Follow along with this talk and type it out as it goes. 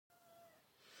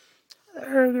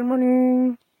Hey, good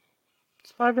morning.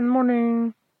 It's 5 in the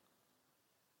morning.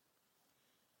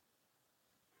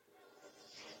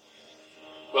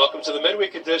 Welcome to the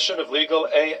midweek edition of Legal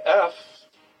AF.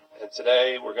 And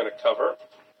today we're going to cover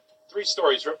 3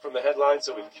 stories ripped from the headlines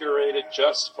that we've curated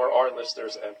just for our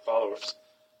listeners and followers.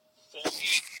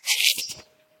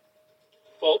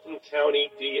 Fulton County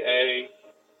DA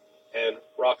and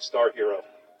rock star hero.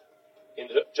 In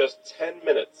just 10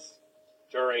 minutes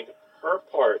during her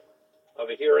part of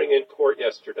a hearing in court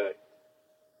yesterday,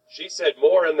 she said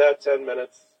more in that 10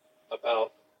 minutes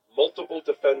about multiple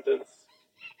defendants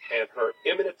and her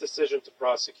imminent decision to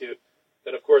prosecute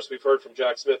than, of course, we've heard from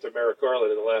Jack Smith or Merrick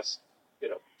Garland in the last,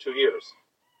 2 years.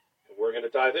 And we're going to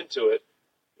dive into it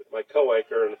with my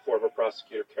co-anchor and former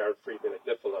prosecutor, Karen Friedman at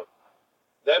Nifolo.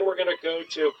 Then we're going to go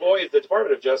to, the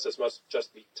Department of Justice must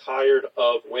just be tired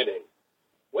of winning.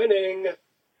 Winning!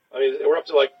 I mean, we're up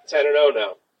to like 10-0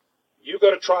 now. You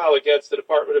go to trial against the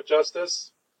Department of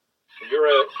Justice, and you're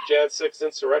a Jan 6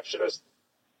 insurrectionist,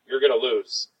 you're going to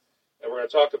lose. And we're going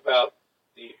to talk about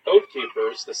the Oath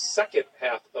Keepers, the second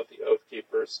half of the Oath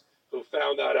Keepers, who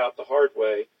found that out the hard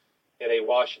way in a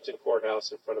Washington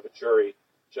courthouse in front of a jury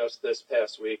just this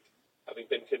past week, having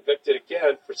been convicted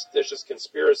again for seditious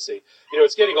conspiracy.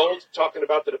 It's getting old talking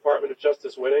about the Department of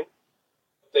Justice winning.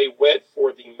 They went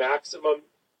for the maximum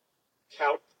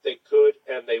count they could,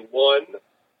 and they won,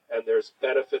 and there's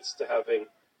benefits to having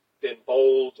been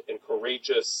bold and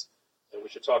courageous, and we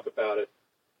should talk about it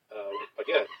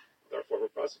again with our former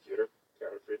prosecutor,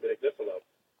 Karen Friedman at Nifolo.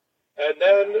 And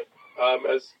then,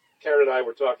 as Karen and I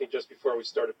were talking just before we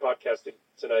started podcasting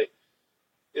tonight,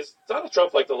 is Donald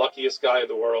Trump like the luckiest guy in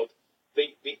the world?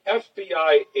 The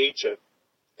FBI agent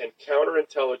and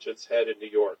counterintelligence head in New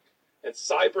York and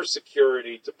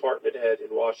cybersecurity department head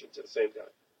in Washington, same guy,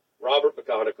 Robert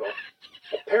McGonigal,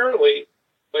 apparently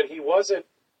when he wasn't,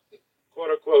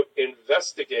 quote-unquote,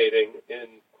 investigating, in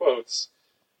quotes,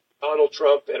 Donald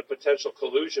Trump and a potential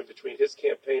collusion between his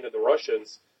campaign and the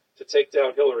Russians to take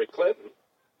down Hillary Clinton,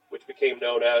 which became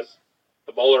known as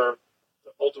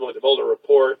ultimately the Mueller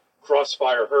report,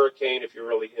 Crossfire Hurricane, if you're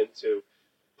really into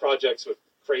projects with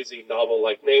crazy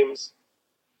novel-like names.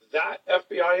 That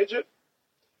FBI agent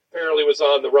apparently was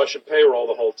on the Russian payroll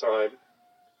the whole time,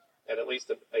 and at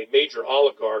least a major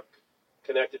oligarch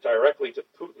connected directly to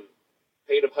Putin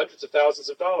paid him hundreds of thousands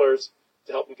of dollars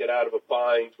to help him get out of a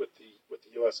bind with the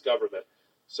U.S. government.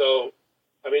 So,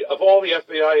 I mean, of all the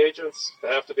FBI agents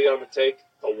that have to be on the take,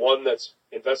 the one that's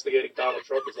investigating Donald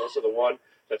Trump is also the one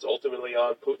that's ultimately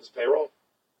on Putin's payroll.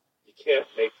 You can't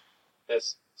make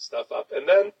this stuff up. And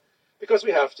then, because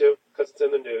we have to, because it's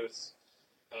in the news,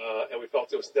 and we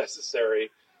felt it was necessary,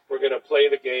 we're going to play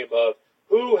the game of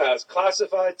who has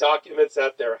classified documents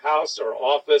at their house or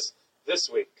office this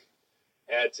week.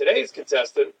 And today's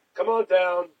contestant, come on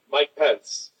down, Mike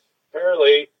Pence.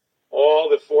 Apparently, all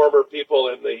the former people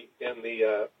in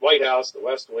the White House, the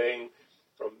West Wing,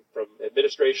 from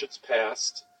administrations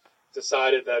past,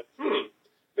 decided that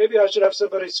maybe I should have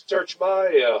somebody search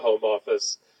my home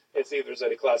office and see if there's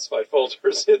any classified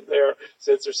folders in there,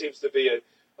 since there seems to be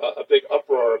a big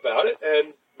uproar about it.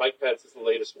 And Mike Pence is the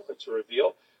latest one to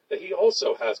reveal that he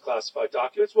also has classified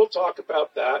documents. We'll talk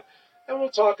about that, and we'll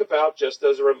talk about, just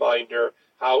as a reminder,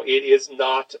 how it is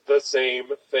not the same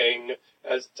thing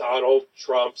as Donald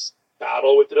Trump's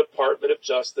battle with the Department of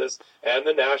Justice and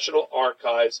the National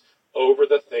Archives over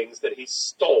the things that he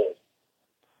stole.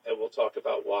 And we'll talk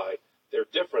about why they're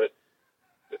different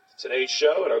with today's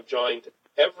show. And I'm joined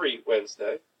every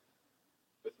Wednesday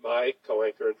with my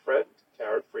co-anchor and friend,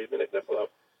 Karen Friedman at Nifolo.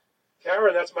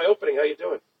 Karen, that's my opening. How you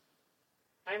doing?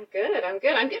 I'm good. I'm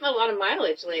getting a lot of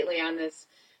mileage lately on this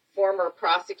former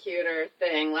prosecutor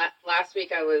thing. Last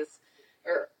week I was,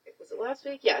 or was it last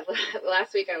week? Yeah,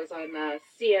 last week I was on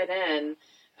CNN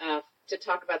to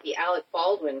talk about the Alec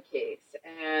Baldwin case.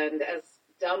 And as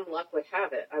dumb luck would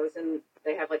have it,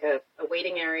 they have like a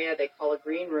waiting area they call a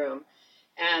green room.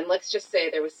 And let's just say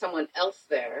there was someone else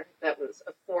there that was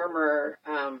a former,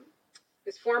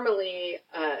 who's formerly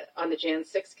on the Jan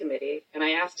 6 committee, and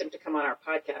I asked him to come on our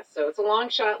podcast. So it's a long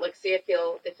shot. Let's see if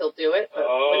he'll do it. But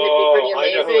wouldn't it be pretty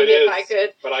amazing I know who it if is, I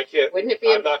could? But I can't. Wouldn't it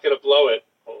be? I'm not going to blow it.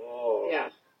 Oh. Yeah,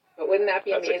 but wouldn't that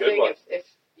be That's amazing? A good one. If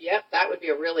yep, that would be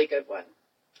a really good one.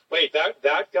 Wait,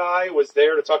 that guy was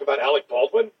there to talk about Alec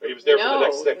Baldwin, or he was there for the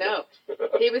next segment? No,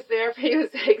 he was there.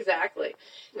 Exactly.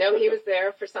 No, he was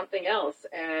there for something else,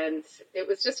 and it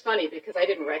was just funny because I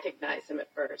didn't recognize him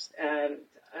at first, and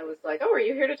I was like, "Oh, are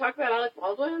you here to talk about Alec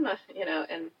Baldwin?"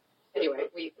 And anyway,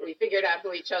 we figured out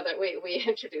who each other. We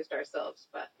introduced ourselves,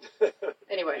 but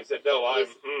anyway. He said, "No, I'm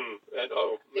and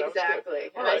oh,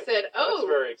 exactly." And right. I said, "Oh, that's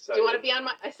very exciting. do you want to be on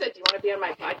my?" I said, "Do you want to be on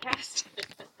my podcast?"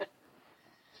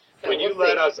 So when you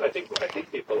let us, I think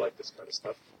people like this kind of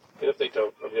stuff, and if they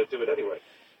don't, I'm going to do it anyway.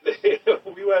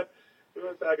 we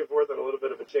went back and forth on a little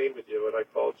bit of a chain with you, and I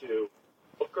called you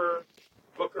Booker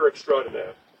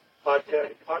Extraordinaire,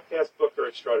 podcast Booker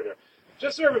Extraordinaire.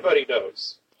 Just so everybody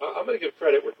knows, I'm going to give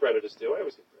credit where credit is due. I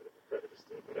always give credit where credit is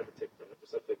due. I never take credit for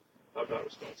something I'm not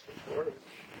responsible for.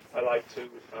 I like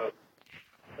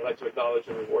to acknowledge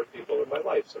and reward people in my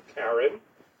life. So Karen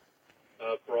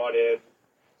brought in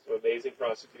some amazing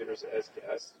prosecutors as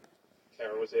guests.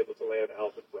 Karen was able to land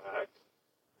Alvin Bragg.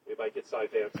 We might get Cy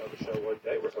Vance on the show one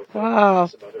day. We're hoping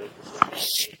some other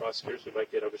prosecutors we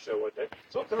might get on the show one day.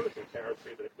 It's all coming from Karen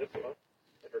Freeman and Nicola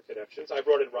and her connections. I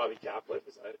brought in Robbie Kaplan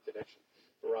because I had a connection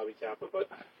for Robbie Kaplan. But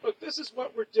look, this is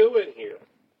what we're doing here.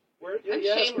 I'm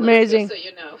shameless, amazing. Just so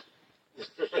you know.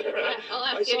 I'll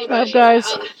ask What's anybody. up,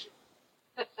 guys?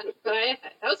 But that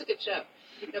was a good show.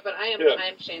 No, but I am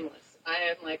shameless. I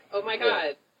am like, oh my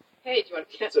God, hey, do you want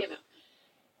to?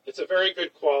 It's a very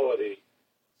good quality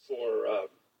for a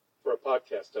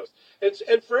podcast host,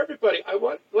 and for everybody.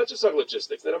 Let's just talk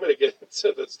logistics. Then I'm going to get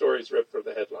into the stories ripped from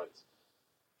the headlines.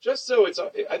 Just so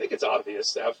I think it's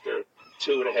obvious after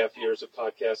 2.5 years of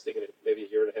podcasting and maybe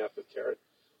 1.5 years with Karen,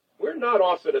 we're not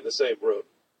often in the same room.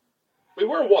 We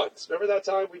were once. Remember that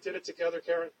time we did it together,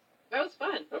 Karen? That was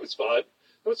fun. That was fun.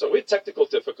 We had technical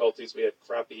difficulties. We had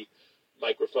crappy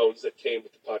microphones that came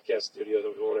with the podcast studio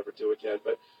that we won't ever do again.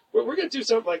 But we're going to do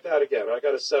something like that again. I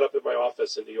got a setup in my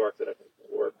office in New York that I think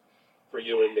will work for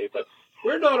you and me. But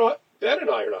we're not. Ben and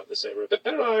I are not in the same room.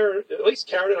 Ben and I are, at least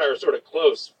Karen and I are sort of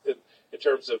close in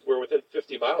terms of we're within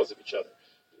 50 miles of each other.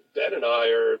 Ben and I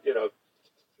are,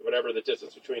 whatever the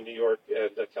distance between New York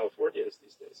and California is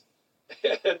these days.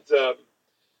 And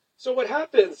so what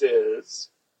happens is,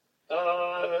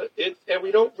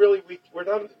 we don't really, we're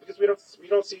not, because we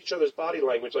don't see each other's body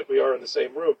language like we are in the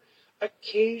same room.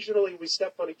 Occasionally we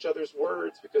step on each other's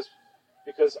words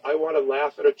because I want to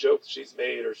laugh at a joke she's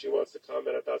made, or she wants to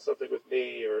comment about something with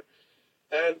me,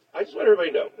 and I just want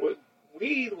everybody to know,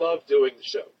 we love doing the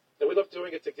show, and we love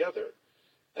doing it together.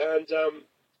 And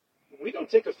we don't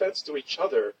take offense to each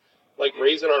other, like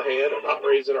raising our hand or not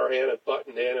raising our hand and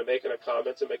butting in and making a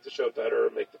comment to make the show better or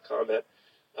make the comment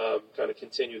kind of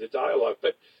continue the dialogue.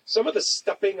 But some of the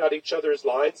stepping on each other's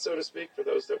lines, so to speak, for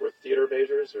those that were theater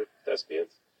majors or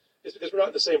thespians, is because we're not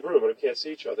in the same room and we can't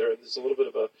see each other. And there's a little bit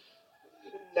of a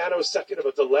nanosecond of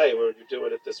a delay when you're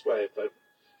doing it this way. But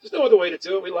there's no other way to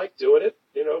do it. We like doing it.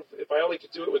 If I only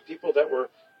could do it with people that were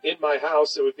in my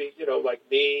house, it would be, like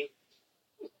me,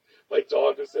 my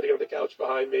dog who's sitting on the couch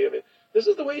behind me. I mean, this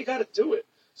is the way you got to do it.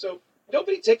 So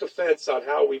nobody take offense on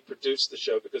how we produce the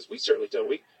show, because we certainly don't.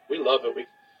 We love it.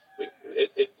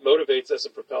 It motivates us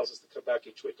and propels us to come back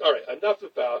each week. All right, enough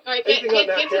about anything on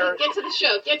that, Karen. Get to the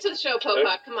show. Get to the show,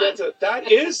 Popak. Come on.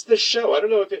 That is the show. I don't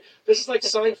know if this is like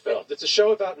Seinfeld. It's a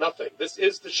show about nothing. This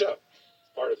is the show.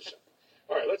 It's part of the show.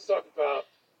 All right, let's talk about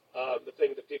the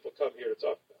thing that people come here to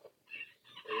talk about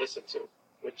and listen to,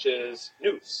 which is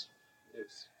news,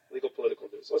 legal political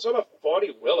news. Let's talk about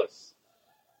Fani Willis.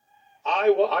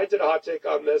 I did a hot take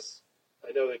on this.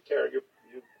 I know that, Karen, you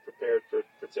prepared for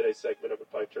today's segment. I'm going to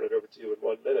probably turn it over to you in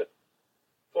 1 minute.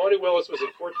 Fani Willis was in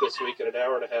court this week in an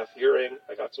 1.5-hour hearing.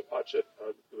 I got to watch it.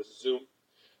 It was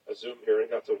a Zoom hearing.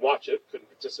 Got to watch it. Couldn't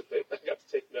participate. I got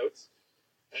to take notes.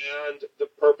 And the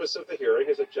purpose of the hearing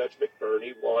is that Judge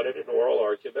McBurney wanted an oral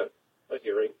argument, a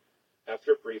hearing,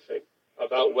 after a briefing,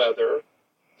 about whether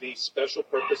the special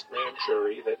purpose grand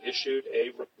jury that issued a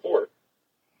report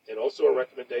and also a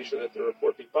recommendation that the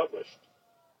report be published.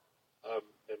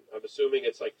 And I'm assuming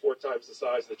it's like 4 times the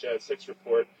size of the Jan 6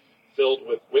 report, filled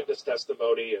with witness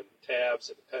testimony and tabs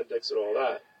and appendix and all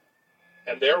that.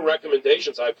 And their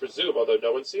recommendations, I presume, although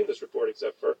no one's seen this report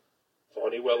except for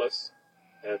Fani Willis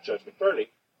and Judge McBurney,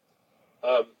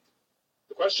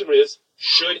 the question is,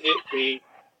 should it be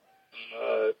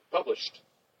published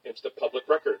into the public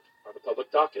record, on the public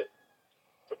docket?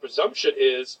 The presumption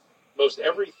is most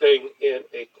everything in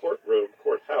a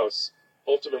courthouse,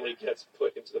 ultimately gets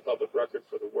put into the public record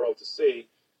for the world to see,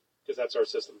 because that's our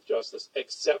system of justice,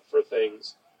 except for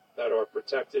things that are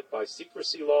protected by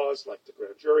secrecy laws, like the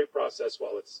grand jury process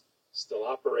while it's still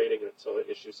operating until it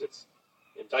issues its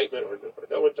indictment or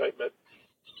no indictment,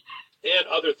 and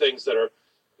other things that are,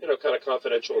 kind of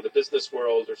confidential in the business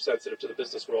world or sensitive to the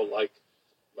business world, like,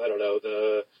 I don't know,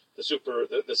 the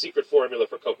secret formula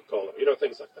for Coca-Cola,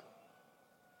 things like that.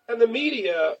 And the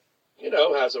media,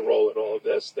 has a role in all of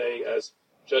this. They, as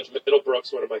Judge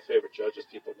Middlebrooks, one of my favorite judges,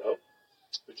 people know,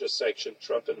 who just sanctioned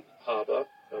Trump and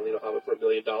Alina Habba for $1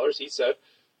 million. He said,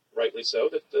 rightly so,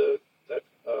 that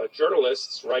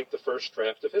journalists write the first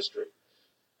draft of history.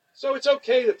 So it's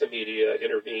okay that the media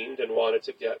intervened and wanted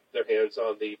to get their hands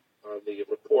on the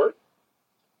report.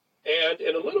 And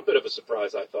in a little bit of a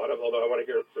surprise, I thought, although I want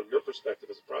to hear it from your perspective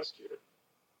as a prosecutor,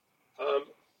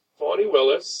 Fani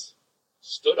Willis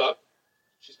stood up.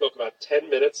 She spoke about 10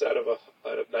 minutes out of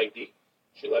 90.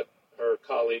 She let her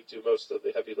colleague do most of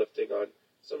the heavy lifting on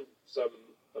some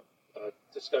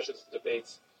discussions and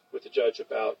debates with the judge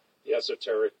about the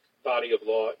esoteric body of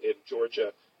law in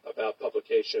Georgia about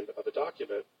publication of a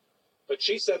document. But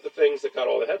she said the things that got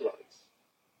all the headlines,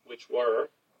 which were,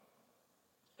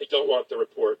 I don't want the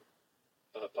report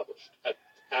published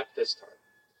at this time.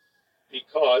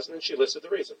 Because, and then she listed the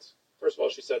reasons. First of all,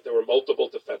 she said there were multiple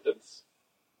defendants.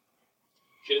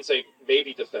 She didn't say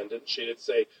maybe defendants. She didn't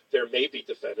say there may be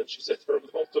defendants. She said there are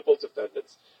multiple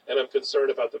defendants, and I'm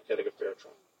concerned about them getting a fair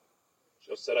trial.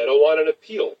 She also said, I don't want an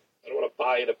appeal. I don't want to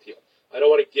buy an appeal. I don't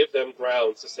want to give them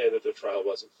grounds to say that their trial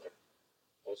wasn't fair.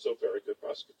 Also, very good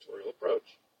prosecutorial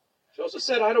approach. She also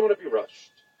said, I don't want to be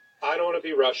rushed. I don't want to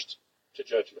be rushed to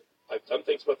judgment. I've done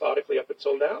things methodically up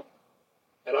until now,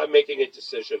 and I'm making a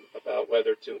decision about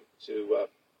whether to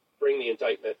bring the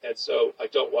indictment. And so I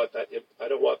don't want that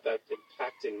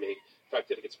impacting me. In fact,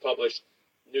 it gets published,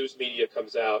 news media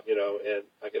comes out, and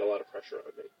I get a lot of pressure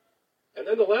on me. And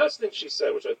then the last thing she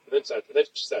said, and then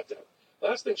she sat down. The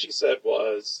last thing she said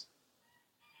was,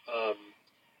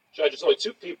 Judge, there's only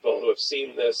two people who have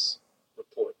seen this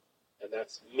report, and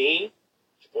that's me,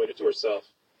 she pointed to herself,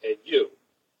 and you,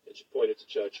 and she pointed to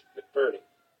Judge McBurney.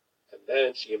 And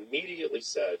then she immediately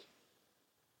said,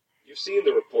 you've seen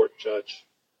the report, Judge,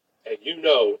 and you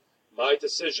know my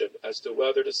decision as to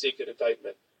whether to seek an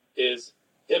indictment is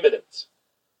imminent.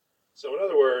 So in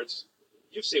other words,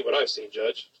 you've seen what I've seen,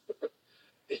 Judge.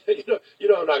 you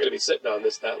know I'm not going to be sitting on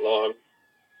this that long.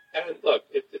 And look,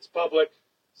 it's public.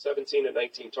 17 and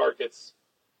 19 targets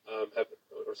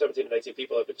 17 and 19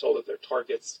 people have been told that they're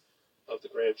targets of the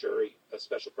grand jury, a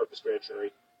special purpose grand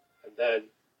jury. And then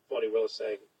Fani Willis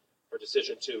saying her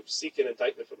decision to seek an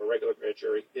indictment from a regular grand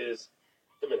jury is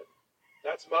imminent.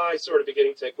 That's my sort of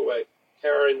beginning takeaway.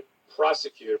 Karen,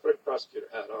 prosecutor, put a prosecutor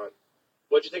hat on.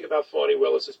 What'd you think about Fani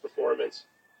Willis's performance?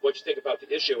 What'd you think about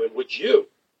the issue? And would you,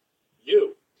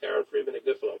 Karen Freeman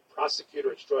Agnifilo,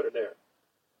 prosecutor extraordinaire,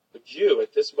 would you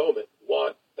at this moment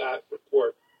want that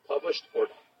report published or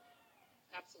not?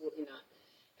 Absolutely not.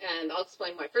 And I'll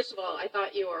explain why. First of all, I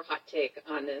thought your hot take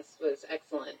on this was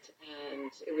excellent, and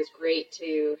it was great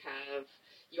to have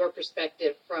your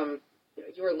perspective from,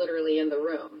 you were literally in the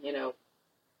room,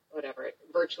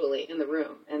 virtually in the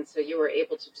room. And so you were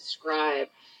able to describe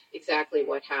exactly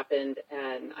what happened,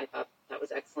 and I thought that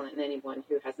was excellent. And anyone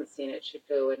who hasn't seen it should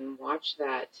go and watch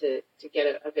that to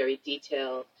get a very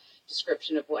detailed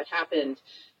description of what happened.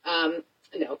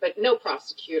 But no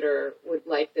prosecutor would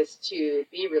like this to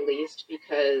be released,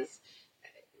 because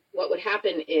what would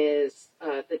happen is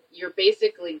that you're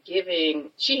basically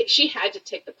giving. She had to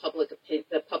take the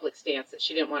public stance that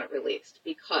she didn't want it released,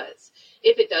 because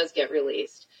if it does get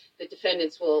released, the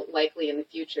defendants will likely in the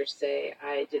future say,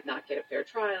 I did not get a fair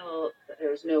trial. There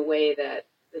was no way that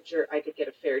I could get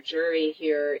a fair jury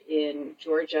here in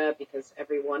Georgia, because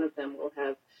every one of them will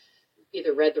have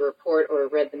either read the report or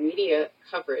read the media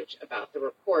coverage about the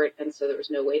report, and so there was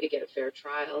no way to get a fair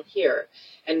trial here.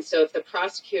 And so if the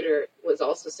prosecutor was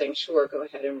also saying, sure, go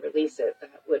ahead and release it,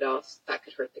 that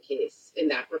could hurt the case in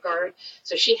that regard.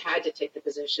 So she had to take the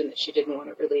position that she didn't want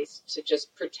it released to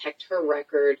just protect her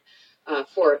record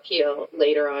for appeal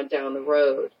later on down the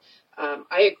road.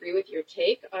 I agree with your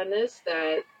take on this,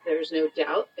 that there's no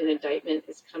doubt an indictment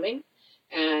is coming,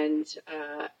 and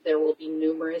there will be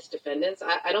numerous defendants.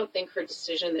 I don't think her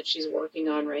decision that she's working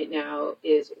on right now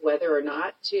is whether or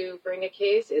not to bring a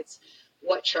case. It's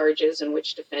what charges and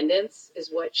which defendants is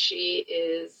what she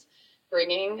is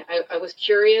bringing. I was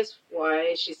curious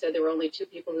why she said there were only two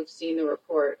people who've seen the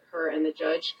report, her and the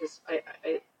judge, because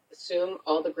I assume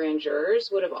all the grand jurors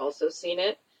would have also seen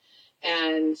it.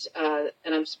 And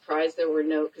I'm surprised there were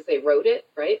no, because they wrote it,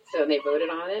 right? So they voted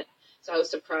on it. So I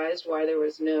was surprised why there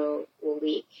was no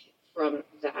leak from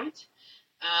that.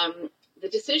 The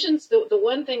decisions, the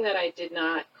one thing that I did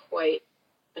not quite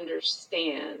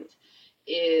understand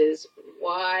is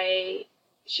why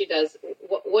she does,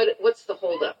 what's the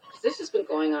holdup? Because this has been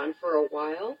going on for a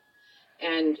while,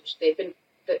 and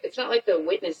it's not like the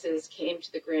witnesses came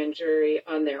to the grand jury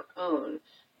on their own.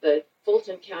 The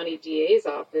Fulton County DA's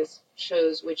office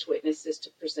chose which witnesses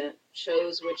to present,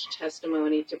 chose which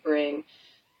testimony to bring.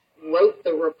 wrote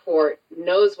the report,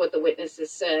 knows what the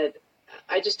witnesses said.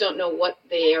 I just don't know what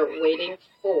they are waiting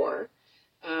for.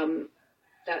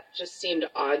 That just seemed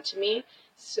odd to me.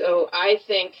 So I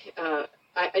think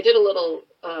I did a little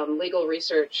legal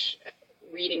research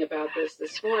reading about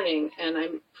this morning, and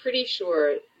I'm pretty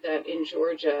sure that in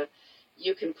Georgia,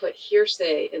 you can put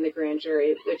hearsay in the grand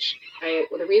jury,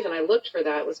 the reason I looked for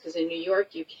that was because in New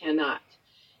York, you cannot.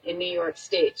 In New York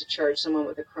State, to charge someone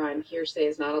with a crime, hearsay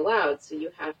is not allowed. So you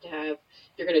have to have, if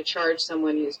you're going to charge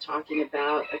someone who's talking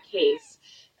about a case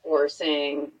or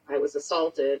saying, I was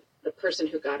assaulted, the person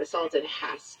who got assaulted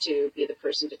has to be the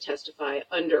person to testify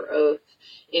under oath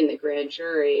in the grand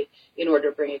jury in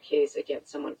order to bring a case against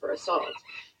someone for assault.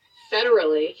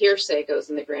 Federally, hearsay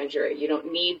goes in the grand jury. You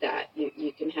don't need that.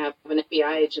 You can have an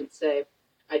FBI agent say,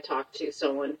 I talked to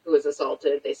someone who was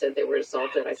assaulted. They said they were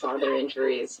assaulted. I saw their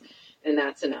injuries, and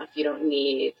that's enough. You don't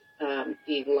need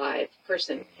the live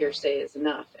person. Hearsay is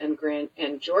enough. And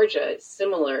Georgia is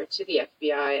similar to the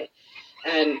FBI.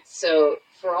 And so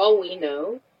for all we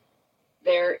know,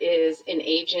 there is an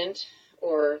agent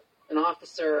or an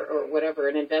officer or whatever,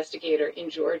 an investigator in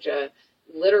Georgia,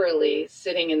 literally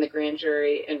sitting in the grand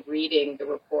jury and reading the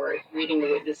report, reading the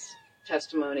witness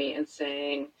testimony and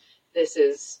saying,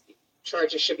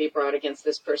 charges should be brought against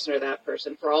this person or that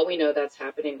person. For all we know, that's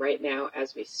happening right now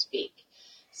as we speak.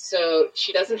 So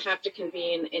she doesn't have to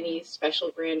convene any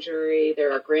special grand jury.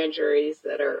 There are grand juries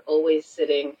that are always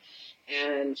sitting,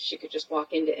 and she could just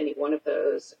walk into any one of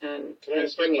those and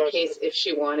bring a case if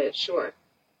she wanted. Sure.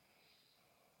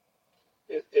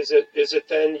 Is it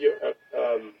then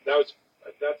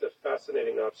that's a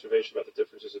fascinating observation about the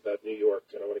differences about New York,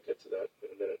 and I want to get to that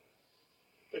in a minute.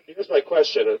 But here's my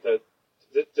question: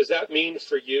 does that mean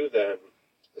for you then,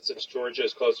 that since Georgia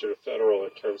is closer to federal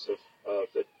in terms of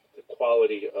the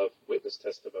quality of witness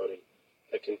testimony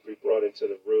that can be brought into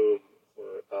the room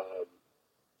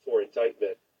for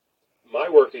indictment, my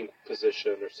working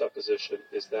position or supposition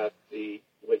is that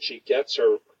when she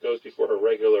goes before her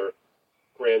regular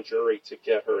grand jury to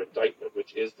get her indictment,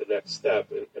 which is the next step,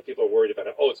 and people are worried about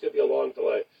it. Oh, it's going to be a long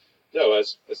delay. No,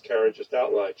 as Karen just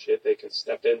outlined, they can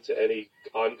step into any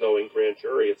ongoing grand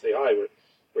jury and say, "Hi,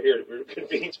 we're here. We're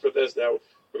convened for this. Now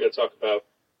we're going to talk about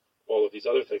all of these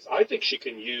other things." I think she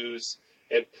can use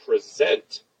and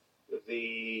present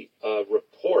the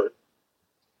report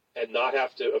and not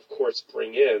have to, of course,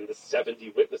 bring in the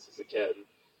 70 witnesses again.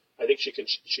 I think she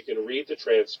can read the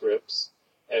transcripts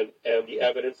and the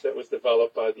evidence that was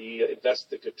developed by the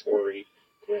investigatory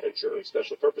grand jury,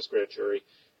 special purpose grand jury,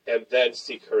 and then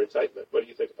seek her indictment. What do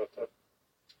you think about that?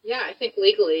 Yeah, I think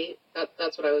legally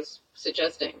that's what I was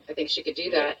suggesting. I think she could do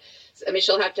that. I mean,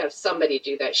 she'll have to have somebody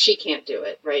do that. She can't do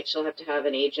it, right? She'll have to have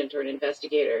an agent or an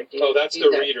investigator do. Oh, that's the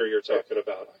reader you're talking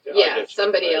about. Yeah,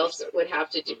 somebody else would have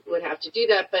to do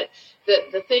that. But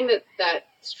the thing that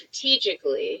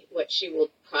strategically, what she will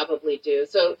probably do.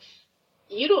 So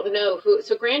you don't know who.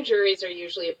 So grand juries are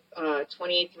usually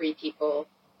 23 people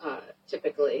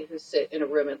typically who sit in a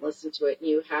room and listen to it, and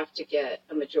you have to get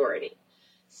a majority.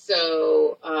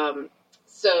 So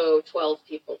 12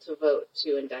 people to vote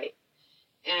to indict.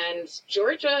 And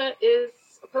Georgia is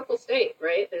a purple state,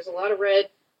 right? There's a lot of red.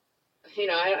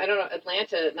 I don't know,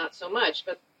 Atlanta, not so much,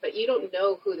 but you don't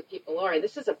know who the people are. And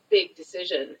this is a big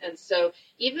decision. And so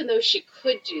even though she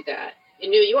could do that, in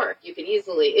New York, you could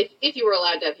easily, if you were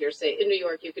allowed to have hearsay, in New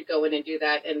York, you could go in and do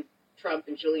that, and Trump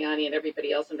and Giuliani and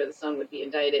everybody else under the sun would be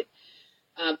indicted.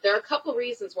 There are a couple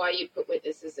reasons why you'd put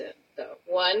witnesses in, though.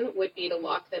 One would be to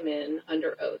lock them in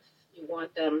under oath. You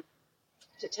want them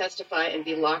to testify and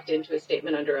be locked into a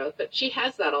statement under oath. But she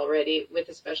has that already with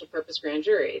the special purpose grand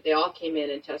jury. They all came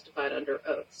in and testified under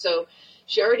oath. So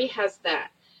she already has that.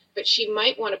 But she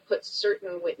might want to put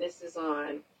certain witnesses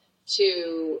on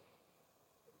to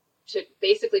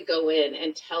basically go in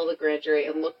and tell the grand jury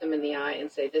and look them in the eye and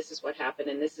say, this is what happened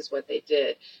and this is what they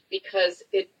did. Because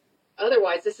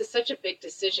otherwise, this is such a big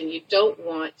decision. You don't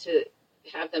want to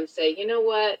have them say, you know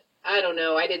what? I don't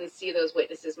know. I didn't see those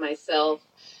witnesses myself.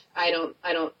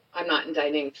 I'm not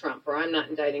indicting Trump, or I'm not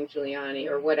indicting Giuliani,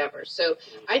 or whatever. So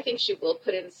I think she will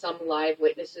put in some live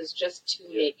witnesses just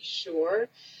to make sure.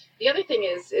 The other thing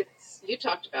is, you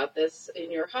talked about this in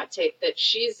your hot take, that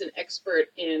she's an expert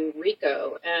in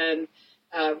RICO, and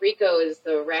RICO is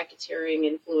the Racketeering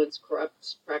Influence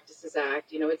Corrupt Practices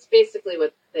Act. It's basically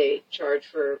what they charge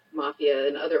for mafia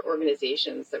and other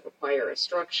organizations that require a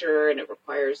structure, and it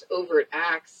requires overt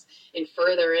acts in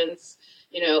furtherance,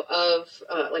 of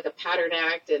like a pattern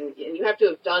act, and you have to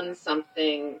have done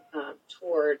something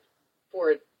toward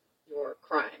your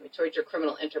crime, toward your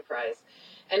criminal enterprise.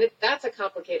 And that's a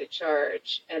complicated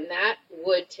charge, and that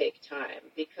would take time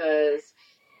because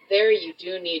there you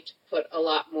do need to put a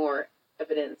lot more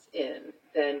evidence in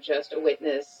than just a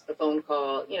witness, a phone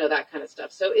call, that kind of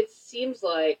stuff. So it seems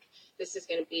like this is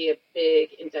going to be a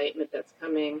big indictment that's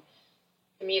coming.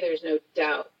 To me, there's no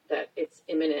doubt that it's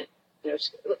imminent.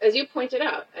 As you pointed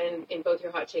out, and in both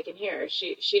your hot take and here,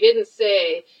 she didn't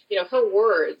say, her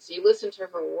words. You listen to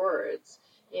her words.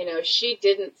 She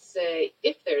didn't say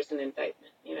if there's an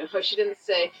indictment. She didn't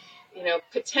say,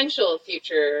 potential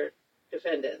future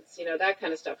defendants. That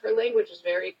kind of stuff. Her language was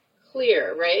very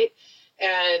clear, right?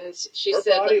 And she her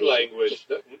said, body language.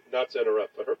 Not to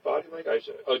interrupt, but her body language.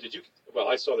 Oh, did you? Well,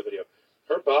 I saw the video.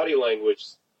 Her body language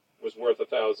was worth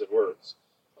 1,000 words.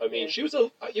 I mean, she was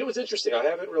it was interesting. I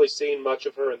haven't really seen much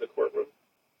of her in the courtroom,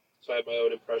 so I have my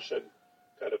own impression,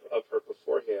 kind of her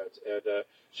beforehand. And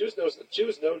she was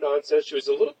no nonsense. She was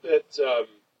a little bit. I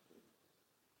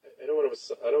don't want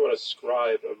to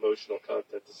ascribe emotional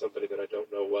content to somebody that I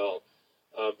don't know well,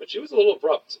 but she was a little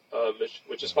abrupt,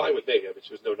 which is fine with me. I mean,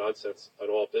 she was no nonsense at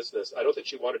all business. I don't think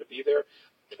she wanted to be there.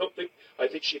 I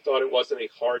think she thought it wasn't a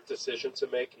hard decision to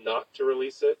make not to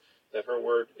release it. That her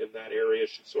word in that area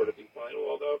should sort of be final,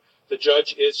 although the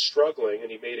judge is struggling,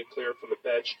 and he made it clear from the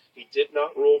bench he did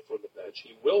not rule from the bench.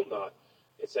 He will not.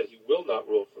 It said he will not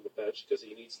rule from the bench because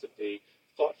he needs to be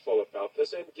thoughtful about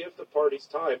this and give the parties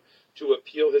time to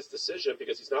appeal his decision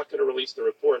because he's not going to release the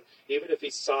report. Even if he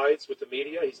sides with the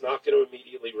media, he's not going to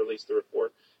immediately release the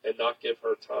report and not give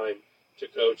her time to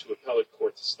go to appellate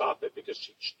court to stop it because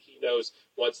he knows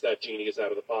once that genie is out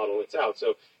of the bottle, it's out.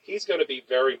 So he's going to be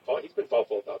he's been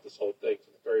thoughtful about this whole thing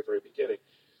from the very, very beginning.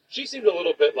 She seemed a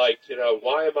little bit like,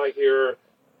 why am I here?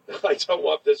 I don't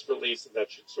want this released, and that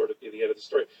should sort of be the end of the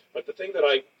story. But the thing that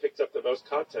I picked up the most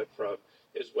content from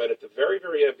is when at the very,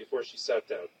 very end, before she sat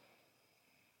down,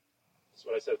 that's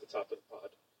what I said at the top of the pod.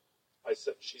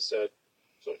 She said,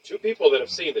 so two people that have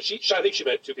seen this. I think she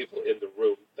meant two people in the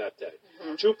room that day.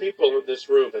 Mm-hmm. Two people in this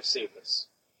room have seen this.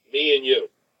 Me and you.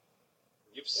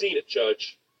 You've seen it,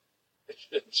 Judge.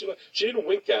 She didn't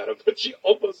wink at him, but she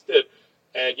almost did.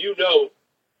 And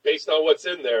based on what's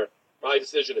in there, my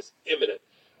decision is imminent.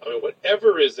 I mean,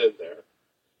 whatever is in there,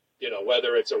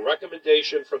 whether it's a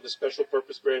recommendation from the special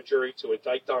purpose grand jury to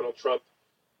indict Donald Trump,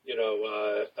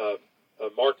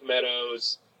 Mark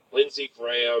Meadows, Lindsey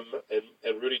Graham,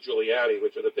 and Rudy Giuliani,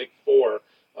 which are the big four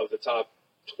of the top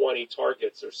 20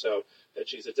 targets or so that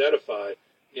she's identified,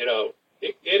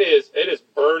 it is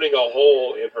burning a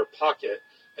hole in her pocket,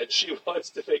 and she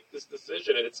wants to make this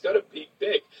decision, and it's going to be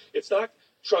big. It's not,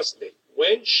 trust me,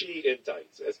 when she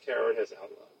indicts, as Karen has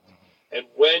outlined, and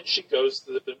when she goes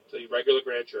to the regular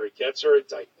grand jury, gets her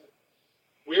indictment,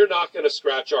 we're not going to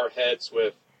scratch our heads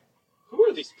with, who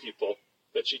are these people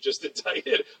that she just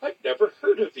indicted? I've never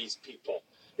heard of these people.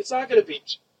 It's not going to be,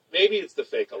 maybe it's the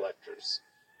fake electors,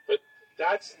 but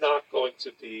that's not going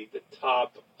to be the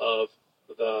top of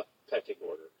the pecking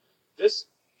order.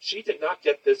 She did not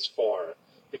get this far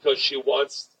because she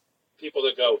wants people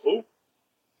to go, who?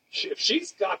 If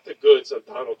she's got the goods on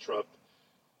Donald Trump,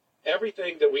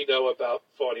 everything that we know about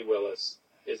Fani Willis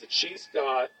is that she's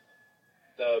got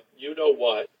the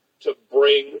you-know-what to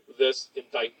bring this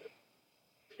indictment.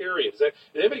 Period. Did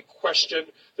anybody question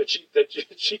that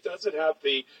she doesn't have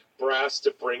the brass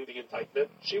to bring the indictment?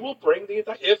 She will bring the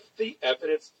indictment if the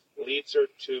evidence leads her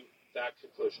to that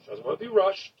conclusion. She doesn't want to be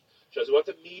rushed. She doesn't want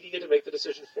the media to make the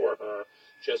decision for her.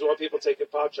 She doesn't want people taking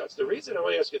pot shots. The reason, I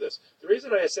want to ask you this, the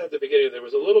reason I said at the beginning there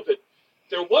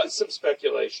was some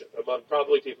speculation among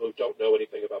probably people who don't know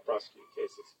anything about prosecuting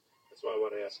cases. That's why I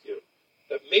want to ask you,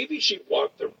 that maybe she'd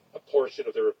want a portion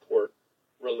of the report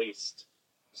released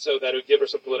so that it would give her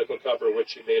some political cover when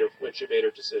she made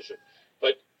her decision.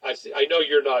 But I know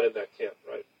you're not in that camp,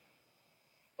 right?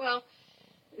 Well,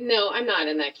 no, I'm not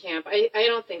in that camp. I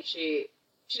don't think she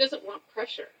doesn't want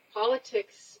pressure.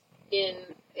 Politics in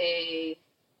a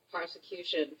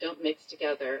prosecution don't mix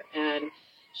together, and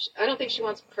I don't think she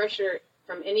wants pressure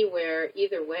from anywhere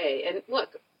either way. And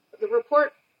look, the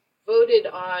report voted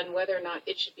on whether or not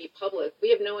it should be public. We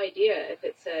have no idea if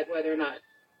it said whether or not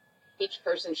each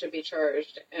person should be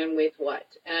charged and with what.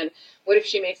 And what if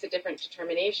she makes a different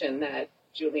determination that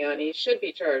Giuliani should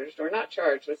be charged or not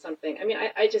charged with something? I mean,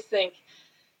 I just think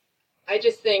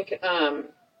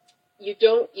you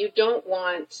don't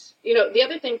want, the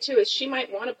other thing too is she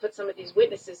might want to put some of these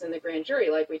witnesses in the grand jury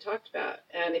like we talked about.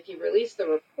 And if you release the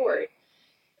report,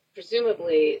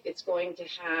 presumably it's going to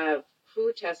have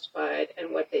who testified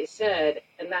and what they said,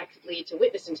 and that could lead to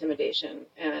witness intimidation,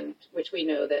 and which we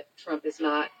know that Trump is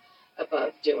not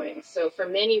above doing. So for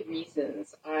many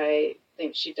reasons, I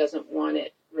think she doesn't want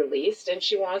it released, and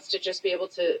she wants to just be able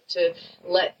to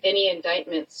let any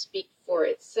indictment speak for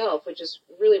itself, which is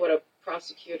really what a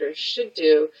prosecutors should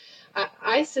do.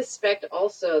 I suspect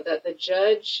also that the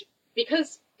judge,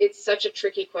 because it's such a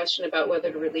tricky question about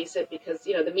whether to release it, because,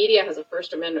 you know, the media has a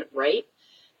First Amendment right,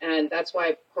 and that's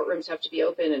why courtrooms have to be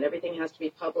open and everything has to be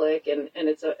public, and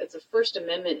it's a First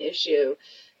Amendment issue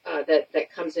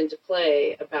that comes into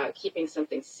play about keeping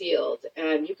something sealed,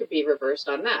 and you could be reversed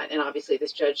on that. And obviously,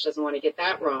 this judge doesn't want to get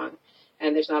that wrong,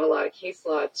 and there's not a lot of case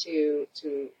law to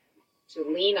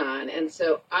lean on. And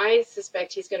so I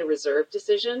suspect he's going to reserve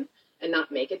decision and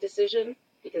not make a decision,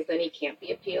 because then he can't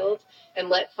be appealed, and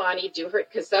let Fani do her,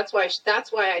 because that's why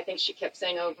I think she kept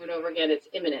saying over and over again, it's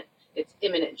imminent,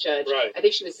 Judge. Right. I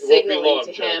think she was It won't be signaling long,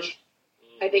 to him. Judge.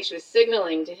 I think she was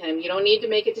signaling to him, you don't need to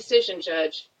make a decision,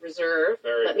 Judge. Reserve.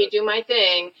 Let me do my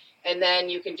thing, and then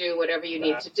you can do whatever you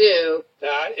need to do.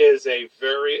 That is a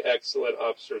very excellent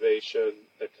observation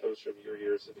that comes from your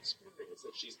years of experience.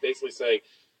 That she's basically saying,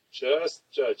 just,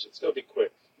 Judge, it's going to be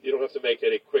quick. You don't have to make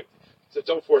any quick. So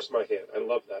don't force my hand. I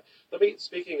love that.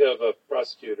 Speaking of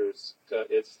prosecutors'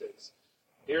 instincts,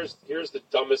 here's the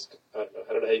dumbest, I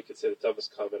don't know how you could say the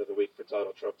dumbest comment of the week for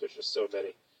Donald Trump. There's just so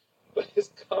many. But his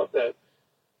comment,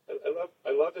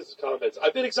 I love his comments.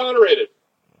 I've been exonerated.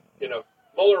 You know,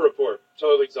 Mueller report,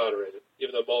 totally exonerated.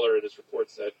 Even though Mueller in his report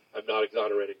said, I'm not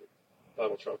exonerating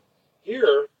Donald Trump.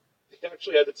 Here, he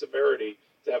actually had the temerity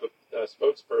to have a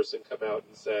spokesperson come out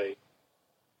and say,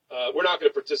 we're not going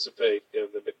to participate in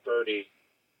the McBurney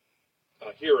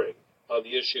hearing on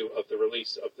the issue of the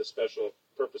release of the special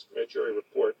purpose grand jury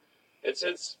report. And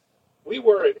since we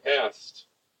weren't asked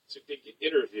to be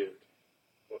interviewed,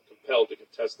 or compelled to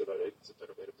give testimony, that's a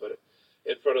better way to put it,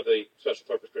 in front of the special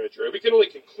purpose grand jury, we can only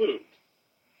conclude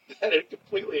that it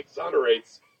completely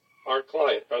exonerates our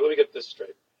client. All right, let me get this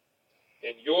straight.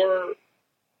 In your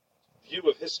view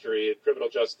of history in criminal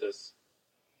justice,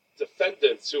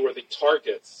 defendants who are the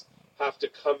targets have to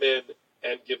come in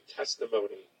and give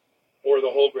testimony, or the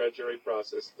whole grand jury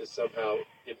process is somehow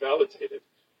invalidated,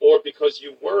 or because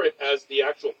you weren't as the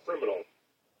actual criminal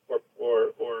or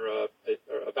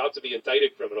about to be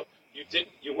indicted criminal,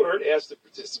 you weren't asked to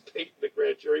participate in the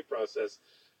grand jury process.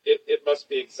 It must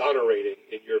be exonerating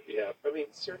in your behalf. I mean,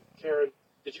 sir, Karen,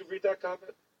 did you read that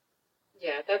comment?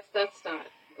 Yeah, that's not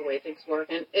the way things work.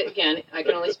 And again, I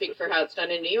can only speak for how it's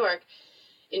done in New York.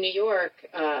 In New York,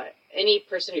 any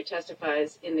person who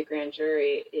testifies in the grand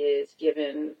jury is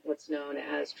given what's known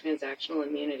as transactional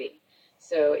immunity.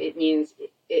 So it means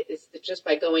it's just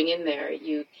by going in there,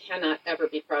 you cannot ever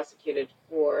be prosecuted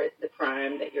for the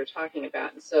crime that you're talking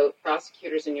about. And so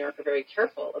prosecutors in New York are very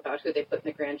careful about who they put in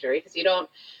the grand jury, because you don't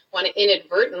want to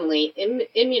inadvertently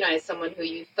immunize someone who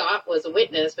you thought was a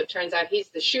witness, but turns out he's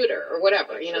the shooter or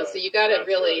whatever. That's you know, right. So you got to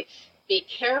really right. be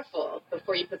careful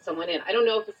before you put someone in. I don't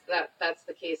know if that's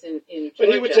the case in Georgia. But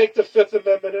he would take the Fifth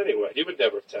Amendment anyway. He would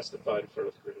never have testified in front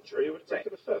of the grand jury. He would have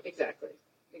taken the Fifth. Exactly.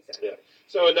 Yeah.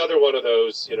 So another one of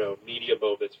those, media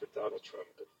moments for Donald Trump.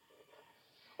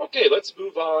 Okay, let's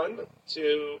move on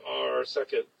to our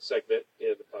second segment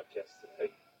in the podcast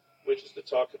today, which is to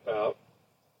talk about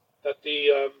that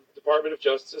the Department of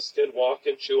Justice can walk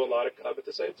and chew a lot of gum at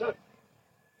the same time.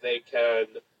 They can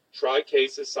try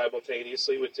cases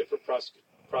simultaneously with different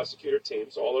prosecutor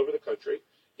teams all over the country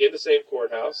in the same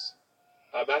courthouse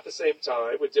at the same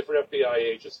time with different FBI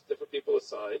agents, different people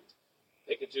assigned.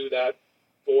 They can do that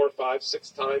 4, 5, 6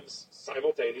 times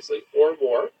simultaneously or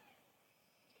more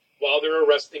while they're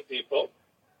arresting people,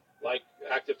 like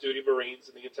active duty Marines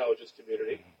in the intelligence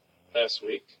community last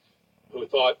week, who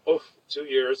thought, 2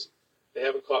 years, they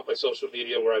haven't caught my social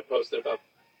media where I posted about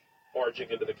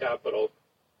barging into the Capitol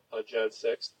on Jan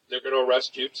 6th. They're going to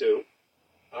arrest you too,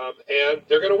 and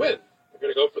they're going to win. They're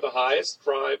going to go for the highest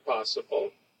crime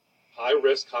possible, high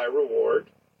risk, high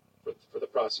reward for the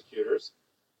prosecutors,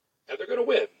 and they're going to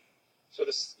win. So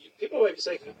people might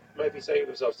be saying to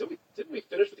themselves, didn't we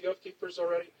finish with the Oath Keepers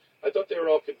already? I thought they were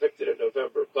all convicted in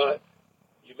November, but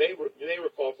you may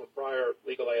recall from prior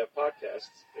Legal AF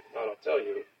podcasts, if not, I'll tell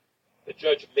you, that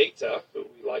Judge Mehta, who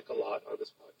we like a lot on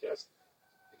this podcast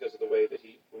because of the way that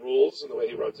he rules and the way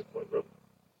he runs a courtroom,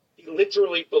 he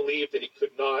literally believed that he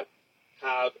could not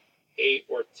have 8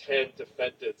 or 10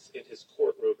 defendants in his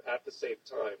courtroom at the same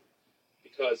time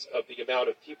because of the amount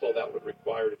of people that would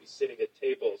require to be sitting at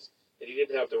tables, and he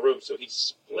didn't have the room, so he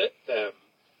split them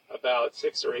about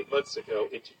 6 or 8 months ago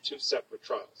into 2 separate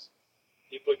trials.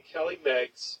 He put Kelly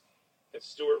Meggs and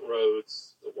Stuart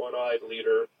Rhodes, the one-eyed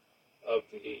leader of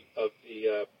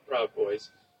the Proud Boys,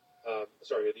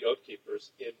 the Oath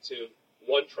Keepers, into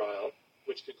one trial,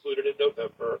 which concluded in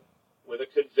November with a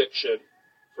conviction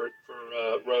for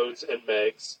Rhodes and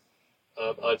Meggs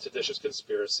on seditious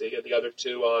conspiracy, and the other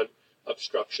 2 on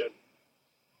obstruction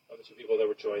of the two people that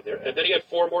were joined there. And then he had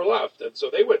 4 more left, and so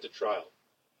they went to trial.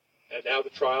 And now the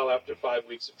trial, after 5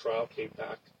 weeks of trial, came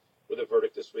back with a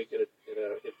verdict this week in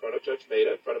front of Judge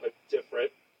Maida, in front of a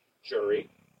different jury.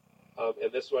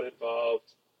 And this one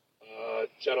involved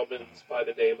gentlemen by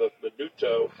the name of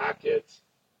Minuto, Hackett,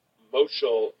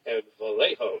 Moschel, and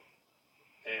Vallejo.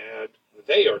 And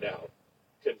they are now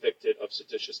convicted of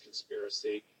seditious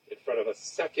conspiracy in front of a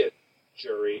second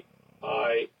jury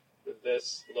by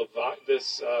this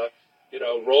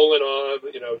rolling on,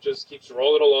 just keeps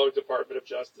rolling along Department of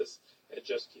Justice and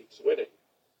just keeps winning.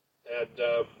 And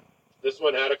this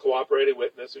one had a cooperating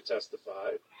witness who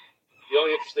testified. The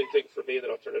only interesting thing for me, that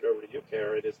I'll turn it over to you,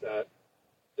 Karen, is that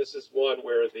this is one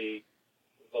where the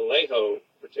Vallejo,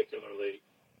 particularly,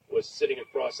 was sitting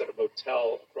across at a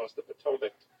motel across the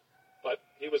Potomac, but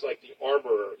he was like the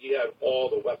armorer. He had all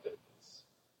the weapons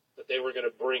that they were going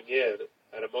to bring in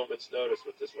at a moment's notice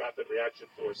with this rapid reaction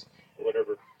force, or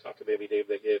whatever cockamamie name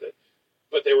they gave it.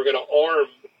 But they were going to arm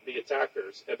the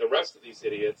attackers, and the rest of these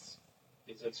idiots,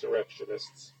 these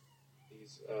insurrectionists,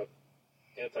 these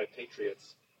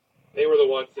anti-patriots, they were the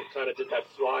ones that kind of did that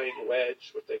flying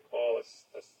wedge, what they call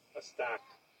a stack,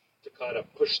 to kind of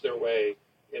push their way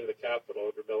into the Capitol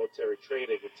under military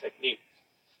training and technique,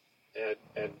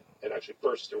 and actually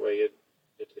burst their way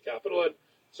into the Capitol. And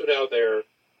so now they're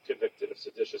convicted of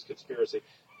seditious conspiracy.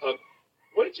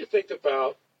 What did you think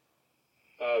about,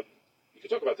 you can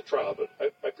talk about the trial, but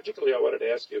I particularly wanted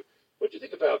to ask you, what did you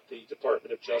think about the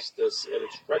Department of Justice and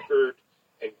its record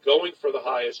and going for the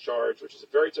highest charge, which is a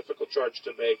very difficult charge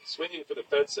to make, swinging for the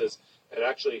fences and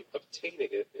actually obtaining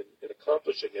it and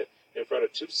accomplishing it in front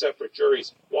of 2 separate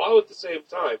juries, while at the same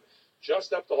time,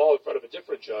 just up the hall in front of a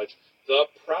different judge, the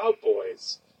Proud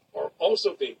Boys are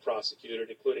also being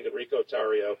prosecuted, including Enrico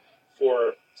Tarrio,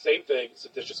 for same thing,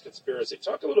 seditious conspiracy.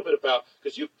 Talk a little bit about,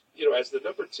 because you as the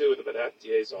number 2 in the Manhattan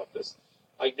DA's office,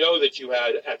 I know that you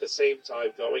had at the same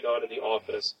time going on in the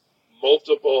office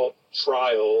multiple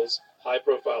trials,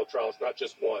 high-profile trials, not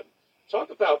just one.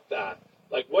 Talk about that.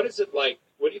 Like, what is it like?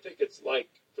 What do you think it's like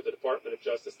for the Department of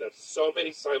Justice to have so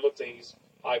many simultaneous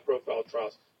high-profile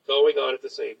trials going on at the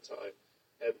same time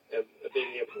and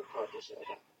being able to accomplish all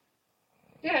that?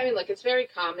 Yeah, I mean, look, it's very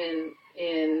common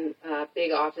in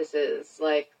big offices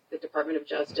like the Department of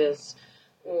Justice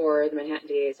or the Manhattan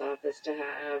DA's office to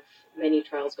have many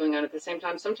trials going on at the same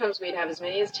time. Sometimes we'd have as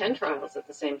many as 10 trials at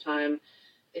the same time,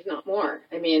 if not more.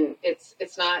 I mean,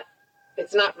 it's not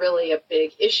really a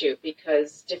big issue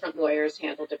because different lawyers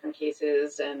handle different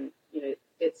cases, and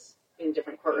it's in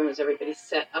different courtrooms. Everybody's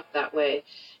set up that way.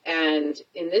 And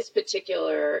in this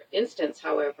particular instance,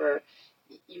 however,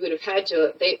 you would have had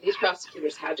to, these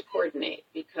prosecutors had to coordinate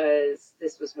because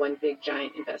this was one big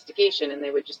giant investigation, and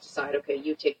they would just decide, okay,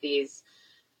 you take these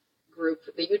group,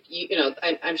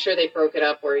 I'm sure they broke it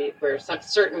up where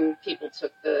certain people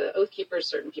took the Oath Keepers,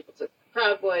 certain people took the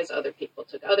Proud Boys, other people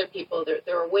took other people.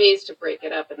 There are ways to break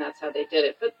it up, and that's how they did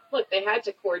it. But look, they had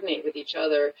to coordinate with each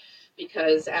other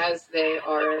because as they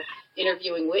are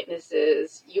interviewing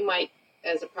witnesses, you might,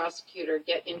 as a prosecutor,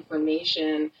 get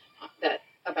information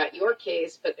about your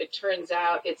case, but it turns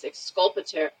out it's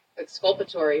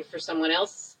exculpatory for someone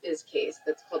else's case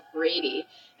that's called Brady.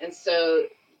 And so,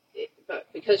 but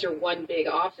because you're one big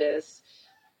office,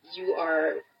 you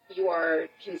are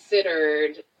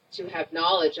considered to have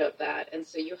knowledge of that, and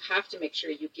so you have to make sure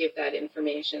you give that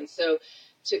information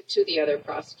to the other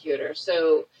prosecutor.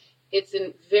 So it's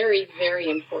very, very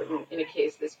important in a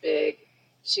case this big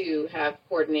to have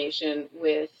coordination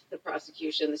with the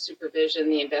prosecution, the supervision,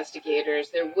 the investigators.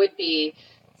 There would be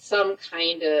some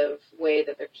kind of way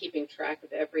that they're keeping track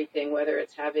of everything, whether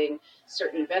it's having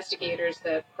certain investigators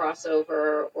that cross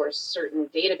over or certain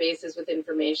databases with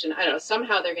information. I don't know,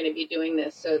 somehow they're going to be doing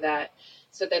this so that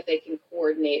they can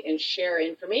coordinate and share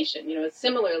information.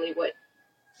 Similarly, what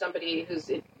somebody who's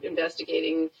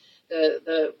investigating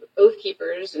the Oath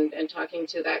Keepers and talking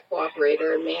to that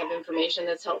cooperator may have information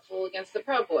that's helpful against the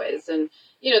Proud Boys and,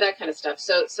 that kind of stuff.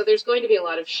 So there's going to be a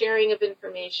lot of sharing of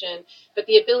information, but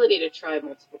the ability to try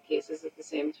multiple cases at the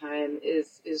same time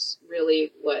is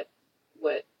really what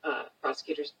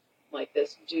prosecutors like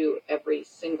this do every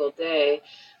single day.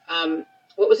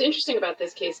 What was interesting about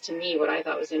this case to me, what I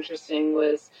thought was interesting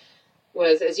was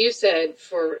as you said,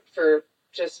 for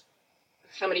just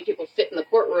how many people fit in the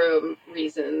courtroom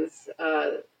reasons,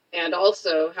 and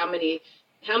also how many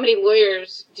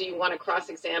lawyers do you want to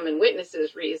cross-examine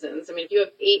witnesses reasons. I mean, if you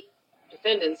have 8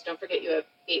 defendants, don't forget you have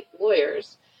 8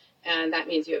 lawyers, and that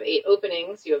means you have 8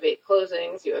 openings, you have 8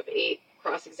 closings, you have 8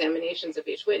 cross-examinations of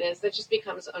each witness. That just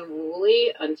becomes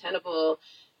unruly, untenable,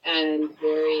 and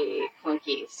very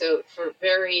clunky. So for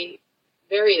very,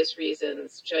 various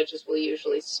reasons, judges will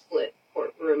usually split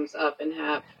courtrooms up and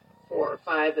have 4 or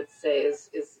 5, let's say, is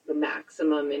the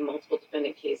maximum in multiple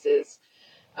defendant cases.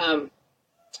 And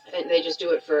they just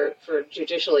do it for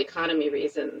judicial economy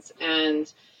reasons.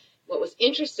 And what was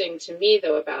interesting to me,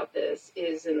 though, about this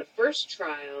is in the first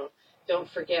trial, don't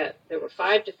forget, there were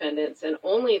 5 defendants, and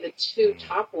only the 2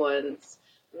 top ones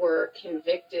were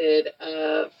convicted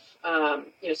of,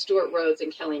 Stuart Rhodes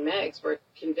and Kelly Meggs were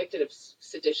convicted of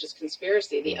seditious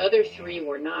conspiracy. The other 3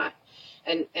 were not.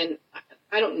 And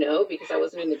I don't know because I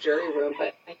wasn't in the jury room,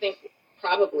 but I think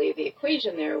probably the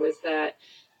equation there was that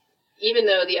even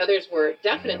though the others were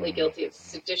definitely guilty of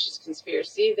seditious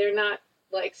conspiracy, they're not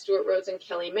like Stuart Rhodes and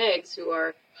Kelly Meggs, who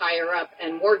are higher up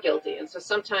and more guilty. And so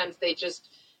sometimes they just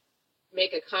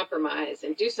make a compromise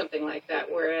and do something like that.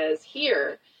 Whereas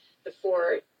here, the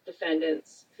 4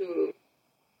 defendants who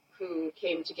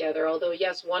came together, although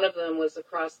yes, one of them was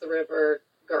across the river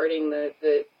guarding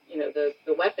the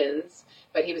weapons,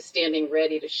 but he was standing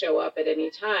ready to show up at any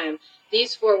time.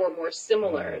 These 4 were more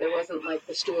similar. There wasn't like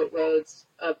the Stuart Rhodes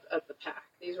of the pack.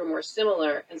 These were more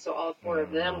similar, and so all 4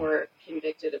 of them were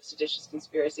convicted of seditious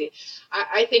conspiracy.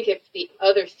 I think if the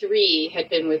other 3 had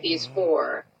been with these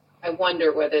 4, I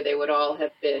wonder whether they would all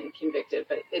have been convicted.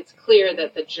 But it's clear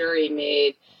that the jury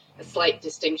made a slight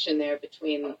distinction there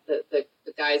between the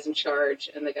guys in charge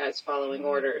and the guys following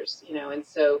orders, and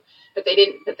so, but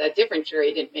that different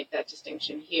jury didn't make that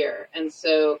distinction here. And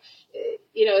so,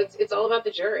 it's all about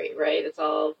the jury, right? It's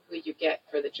all who you get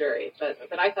for the jury. But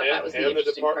I thought that was the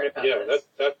interesting part about this.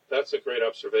 That's a great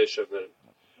observation.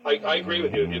 And I agree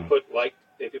with you.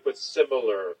 If you put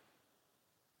similar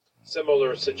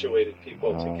situated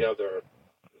people together,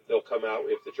 they'll come out,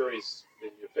 if the jury's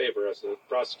in your favor as a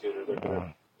prosecutor, they're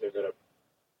going to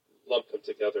lump them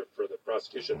together for the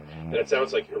prosecution. And it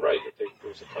sounds like you're right. I think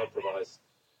there's a compromise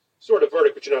sort of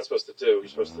verdict, but you're not supposed to do. You're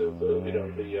supposed to,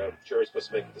 the jury's supposed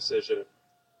to make a decision.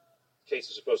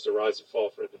 Cases are supposed to rise and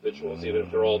fall for individuals. Even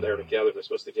if they're all there together, they're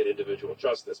supposed to get individual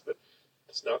justice. But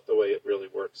it's not the way it really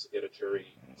works in a jury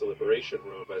deliberation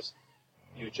room, as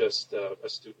you just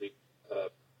astutely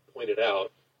pointed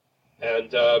out.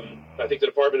 And I think the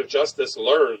Department of Justice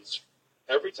learns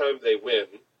every time they win,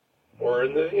 or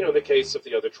in the case of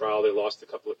the other trial, they lost a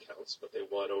couple of counts, but they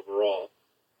won overall.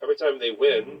 Every time they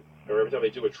win, or every time they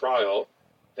do a trial,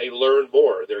 they learn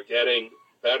more. They're getting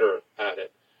better at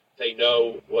it. They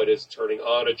know what is turning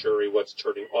on a jury, what's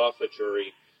turning off a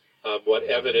jury, what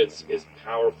evidence is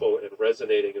powerful and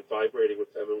resonating and vibrating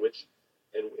with them,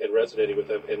 and resonating with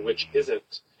them, and which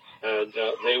isn't. And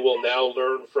they will now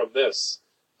learn from this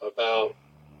about,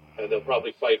 and they'll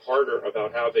probably fight harder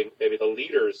about having maybe the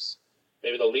leaders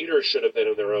should have been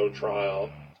in their own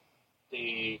trial.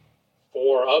 The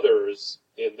 4 others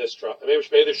in this trial, maybe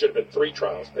there should have been 3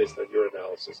 trials based on your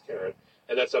analysis, Karen.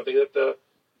 And that's something that the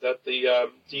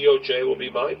DOJ will be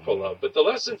mindful of. But the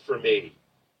lesson for me,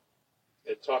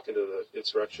 in talking to the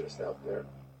insurrectionists out there,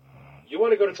 you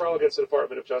want to go to trial against the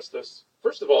Department of Justice?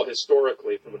 First of all,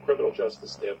 historically, from a criminal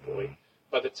justice standpoint,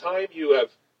 by the time you have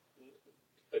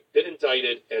been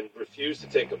indicted and refused to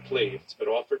take a plea, if it's been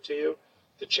offered to you,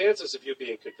 the chances of you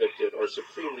being convicted are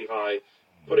supremely high,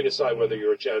 putting aside whether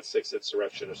you're a Jan 6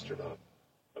 insurrectionist or not.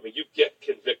 I mean, you get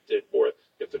convicted, or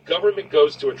if the government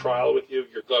goes to a trial with you,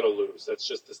 you're going to lose. That's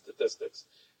just the statistics.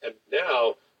 And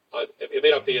now, it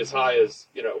may not be as high as,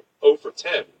 0 for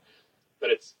 10, but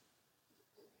it's,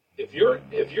 if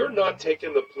you're not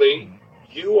taking the plea,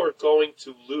 you are going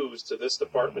to lose to this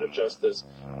Department of Justice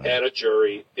and a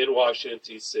jury in Washington,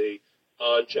 D.C.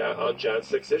 on Jan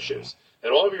 6 issues.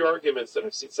 And all of your arguments that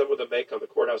I've seen some of them make on the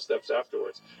courthouse steps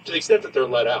afterwards, to the extent that they're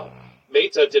let out,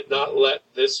 Mehta did not let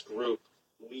this group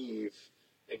leave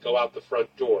and go out the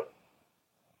front door.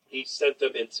 He sent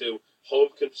them into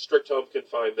strict home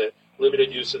confinement,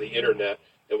 limited use of the internet,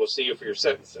 and we'll see you for your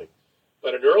sentencing.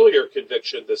 But an earlier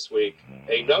conviction this week,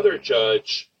 another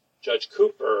judge, Judge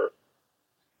Cooper,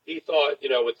 he thought,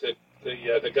 with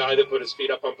the guy that put his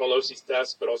feet up on Pelosi's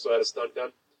desk but also had a stun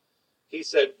gun, he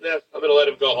said, I'm going to let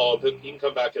him go home. He can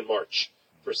come back in March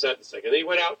for sentencing. And then he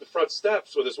went out the front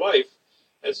steps with his wife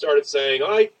and started saying,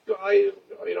 I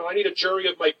need a jury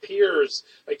of my peers.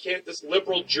 This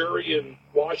liberal jury in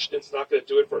Washington's not going to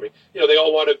do it for me. They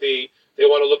all want to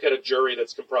look at a jury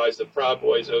that's comprised of Proud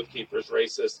Boys, Oath Keepers,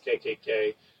 racists,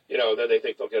 KKK, then they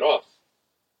think they'll get off.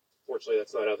 Fortunately,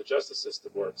 that's not how the justice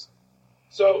system works.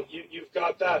 So you've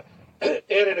got that. And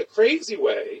in a crazy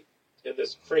way, in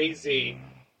this crazy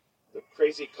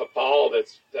cabal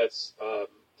that's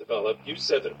developed, you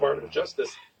said the Department of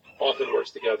Justice often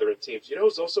works together in teams.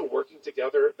 Who's also working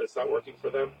together, but it's not working for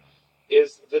them,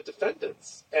 is the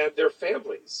defendants and their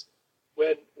families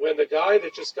when the guy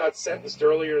that just got sentenced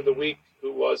earlier in the week,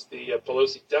 who was the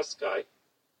Pelosi desk guy,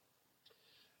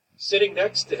 sitting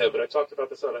next to him, and I talked about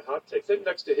this on a hot take, sitting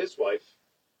next to his wife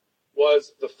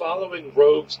was the following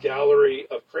rogues gallery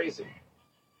of crazy.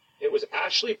 It was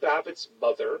Ashley Babbitt's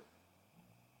mother.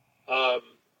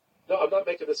 No, I'm not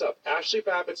making this up. Ashley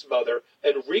Babbitt's mother,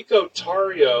 Enrico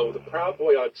Tarrio, the Proud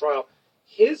Boy on trial,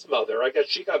 his mother. I guess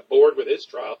she got bored with his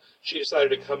trial. She decided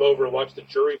to come over and watch the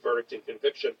jury verdict and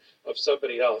conviction of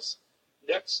somebody else.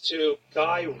 Next to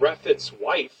Guy Reffitt's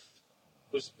wife,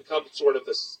 who's become sort of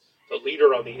the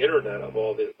leader on the internet of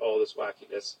all this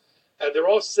wackiness. And they're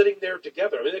all sitting there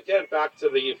together. I mean, again, back to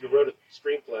if you wrote a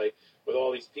screenplay with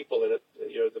all these people in it,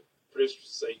 the producers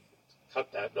say,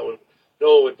 cut that. No one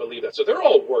would believe that. So they're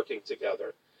all working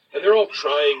together. And they're all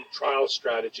trying trial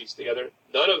strategies together.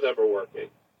 None of them are working.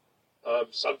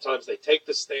 Sometimes they take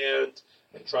the stand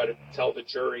and try to tell the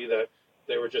jury that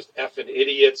they were just effing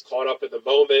idiots caught up in the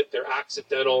moment. They're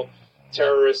accidental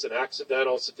terrorists and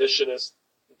accidental seditionists.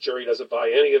 The jury doesn't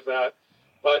buy any of that.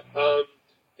 But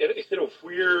in a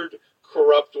weird,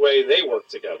 corrupt way, they work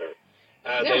together.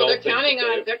 And yeah,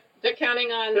 they're counting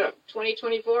on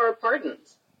 2024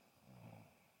 pardons.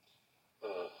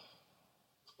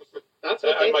 That's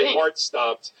what they think. My heart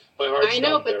stopped. I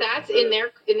know, but that's in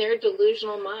their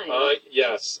delusional mind.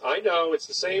 Yes, I know. It's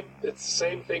the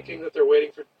same thinking that they're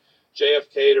waiting for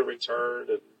JFK to return,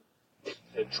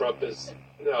 and Trump is.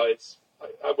 No,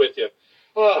 I'm with you.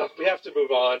 We have to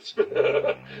move on.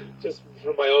 Just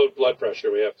for my own blood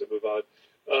pressure, we have to move on.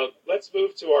 Let's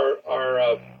move to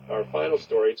our final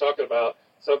story, talking about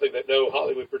something that no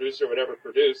Hollywood producer would ever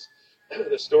produce.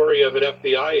 The story of an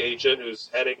FBI agent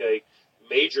who's heading a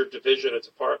major division and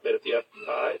department at the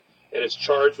FBI and is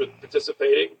charged with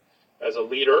participating as a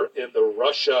leader in the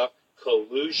Russia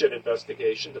collusion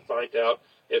investigation to find out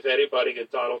if anybody in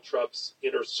Donald Trump's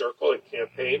inner circle and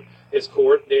campaign is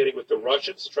coordinating with the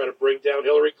Russians to try to bring down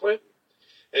Hillary Clinton.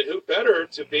 And who better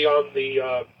to be on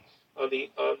the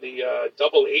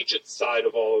double agent side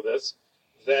of all of this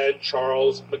than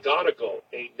Charles McGonigal,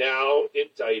 a now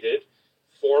indicted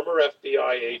former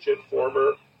FBI agent,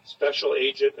 former special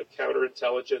agent of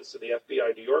counterintelligence in the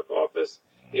FBI New York office.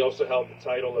 He also held the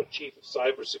title of Chief of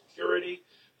Cybersecurity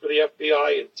for the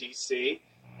FBI in D.C.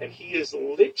 And he is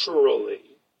literally,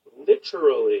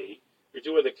 you're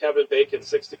doing the Kevin Bacon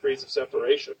 6 Degrees of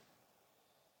Separation.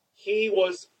 He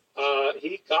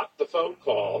got the phone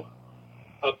call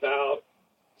about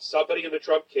somebody in the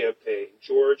Trump campaign,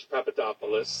 George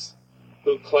Papadopoulos,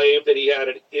 who claimed that he had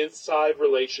an inside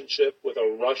relationship with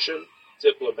a Russian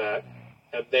diplomat,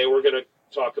 and they were going to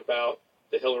talk about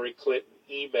the Hillary Clinton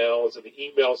emails and the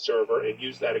email server and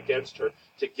use that against her,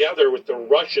 together with the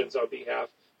Russians on behalf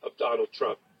of Donald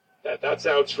Trump. That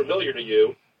sounds familiar to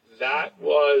you. That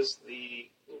was the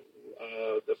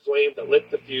flame that lit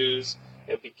the fuse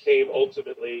and became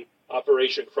ultimately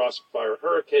Operation Crossfire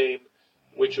Hurricane,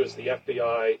 which was the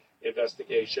FBI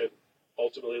investigation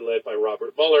ultimately led by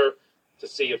Robert Mueller to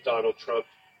see if Donald Trump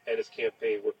and his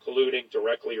campaign were colluding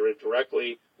directly or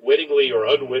indirectly, wittingly or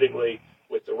unwittingly,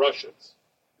 with the Russians.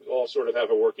 We all sort of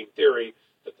have a working theory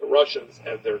that the Russians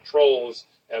and their trolls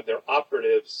and their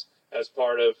operatives, as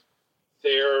part of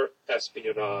their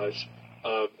espionage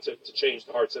to change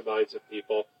the hearts and minds of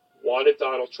people, wanted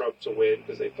Donald Trump to win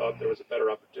because they thought there was a better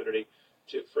opportunity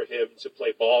for him to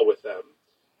play ball with them,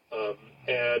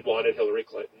 and wanted Hillary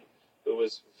Clinton, who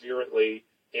was virulently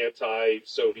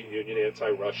anti-Soviet Union,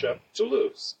 anti-Russia, to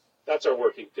lose. That's our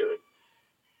working theory.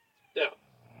 Now,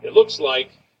 it looks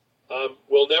like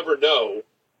we'll never know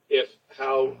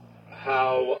how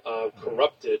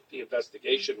corrupted the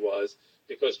investigation was,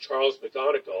 because Charles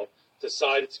McGonigal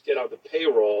decided to get on the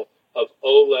payroll of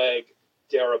Oleg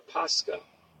Deripaska.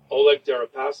 Oleg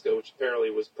Deripaska, which apparently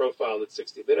was profiled in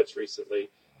 60 Minutes recently,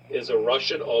 is a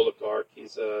Russian oligarch.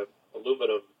 He's an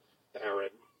aluminum baron,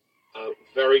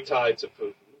 very tied to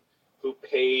Putin, who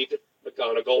paid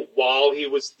McGonigal while he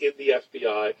was in the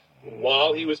FBI,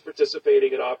 while he was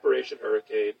participating in Operation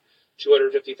Hurricane,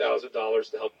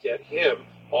 $250,000 to help get him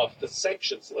off the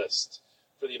sanctions list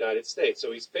for the United States.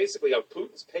 So he's basically on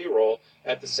Putin's payroll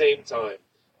at the same time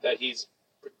that he's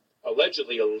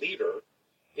allegedly a leader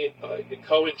in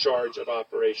co-in-charge of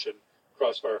Operation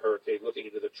Crossfire Hurricane, looking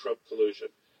into the Trump collusion.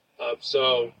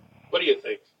 So what do you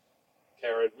think,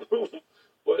 Karen?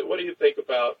 What do you think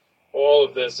about all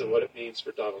of this and what it means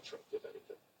for Donald Trump, if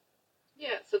anything?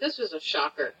 Yeah, so this was a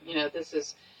shocker.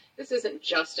 This isn't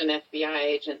just an FBI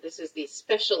agent. This is the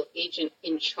special agent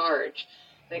in charge.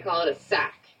 They call it a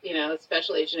SAC,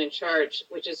 special agent in charge,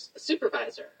 which is a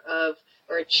supervisor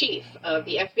or a chief of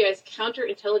the FBI's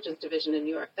counterintelligence division in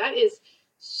New York. That is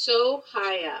so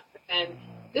high up. And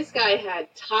this guy had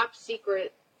top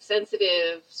secret,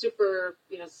 sensitive, super,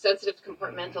 sensitive,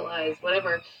 compartmentalized,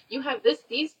 whatever. You have this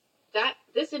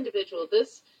individual,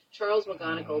 this Charles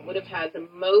McGonigal, would have had the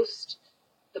most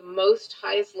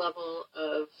highest level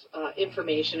of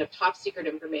information, of top secret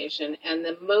information, and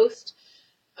the most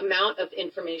amount of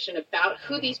information about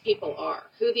who these people are,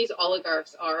 who these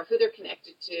oligarchs are, who they're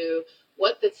connected to,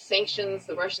 what the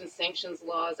Russian sanctions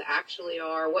laws actually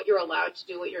are, what you're allowed to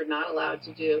do, what you're not allowed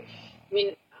to do. I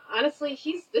mean, honestly,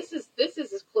 this is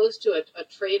as close to a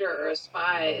traitor or a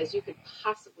spy as you could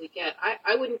possibly get.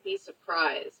 I wouldn't be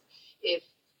surprised if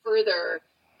further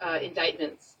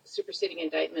superseding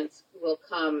indictments will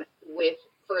come with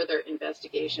further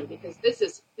investigation, because this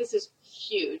is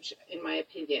huge, in my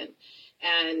opinion.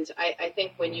 And I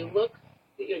think when you look,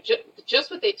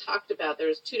 just what they talked about,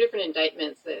 there's two different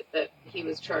indictments that he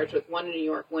was charged with, one in New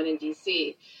York, one in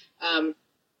D.C. And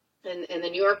the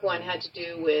New York one had to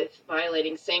do with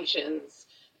violating sanctions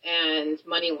and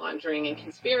money laundering and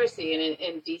conspiracy. And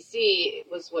in D.C.,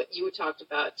 it was what you talked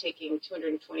about, taking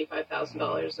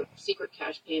 $225,000 of secret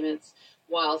cash payments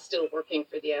while still working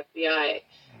for the FBI.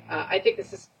 I think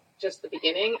this is just the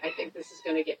beginning. I think this is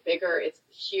going to get bigger. It's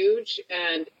huge,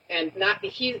 and not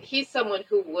he's someone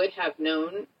who would have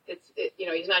known.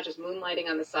 He's not just moonlighting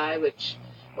on the side, which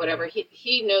whatever.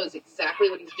 He knows exactly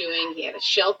what he's doing. He had a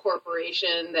shell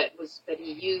corporation that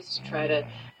he used to try to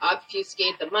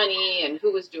obfuscate the money and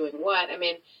who was doing what. I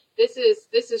mean, this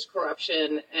is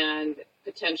corruption and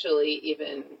potentially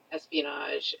even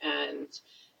espionage, and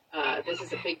this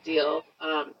is a big deal.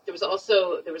 There was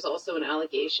also an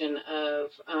allegation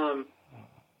of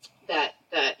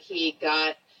that he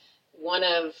got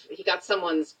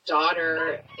someone's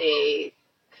daughter a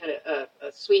kind of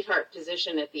a sweetheart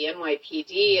position at the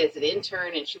NYPD as an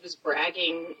intern, and she was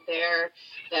bragging there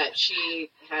that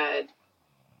she had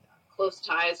close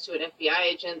ties to an FBI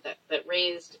agent that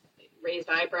raised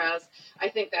eyebrows. I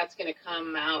think that's going to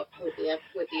come out with the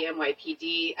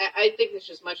NYPD. I think there's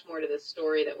just much more to this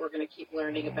story that we're going to keep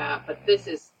learning about. But this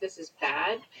is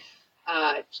bad.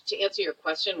 To answer your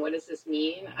question, what does this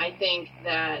mean? I think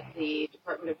that the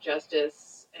Department of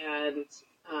Justice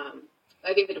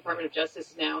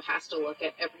now has to look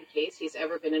at every case he's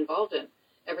ever been involved in,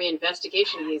 every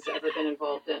investigation he's ever been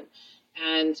involved in.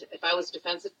 And if I was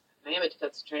I am a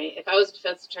defense attorney. If I was a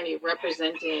defense attorney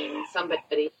representing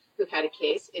somebody who had a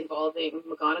case involving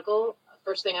McGonigal,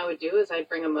 first thing I would do is I'd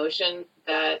bring a motion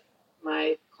that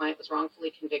my client was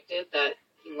wrongfully convicted, that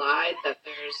he lied,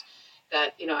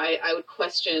 I would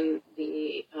question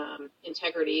the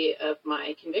integrity of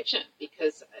my conviction,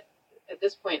 because at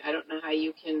this point I don't know how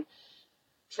you can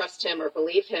trust him or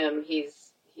believe him.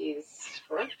 He's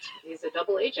corrupt. He's a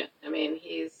double agent. I mean,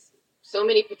 he's so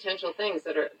many potential things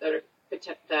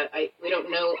we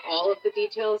don't know all of the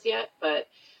details yet, but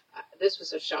this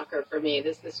was a shocker for me.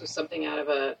 This was something out of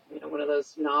one of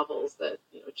those novels that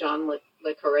John Le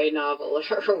Carré novel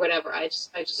or whatever. I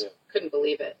just couldn't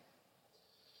believe it.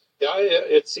 Yeah,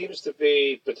 it seems to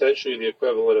be potentially the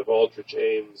equivalent of Aldrich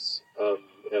Ames and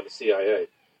the CIA,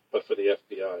 but for the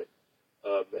FBI.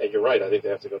 And you're right. I think they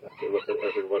have to go back and look at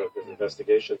every one of his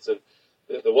investigations. And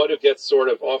the one who gets sort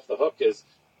of off the hook is,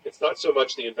 it's not so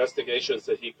much the investigations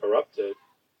that he corrupted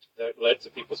that led to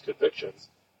people's convictions.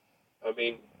 I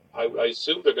mean, I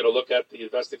assume they're going to look at the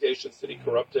investigations that he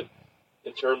corrupted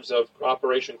in terms of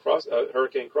Operation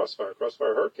Hurricane Crossfire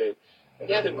Hurricane,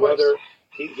 and whether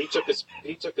he took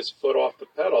his foot off the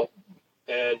pedal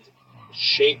and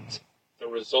shaped the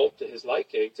result to his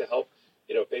liking to help,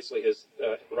 basically his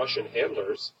Russian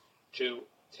handlers to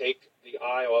take the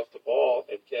eye off the ball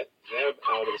and get them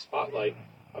out of the spotlight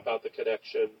about the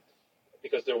connection,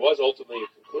 because there was ultimately a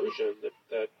conclusion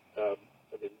that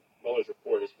Mueller's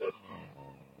report has been,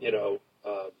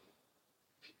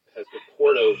 has been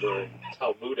poured over in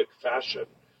Talmudic fashion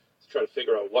to try to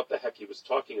figure out what the heck he was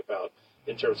talking about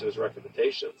in terms of his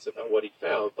recommendations about what he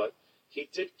found. But he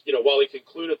did, while he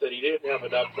concluded that he didn't have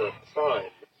enough for a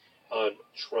crime on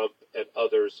Trump and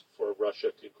others for a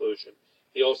Russia conclusion,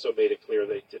 he also made it clear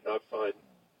that he did not find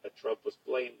that Trump was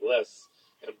blameless,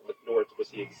 and nor was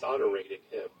he exonerating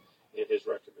him in his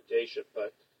recommendation.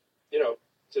 But,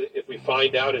 if we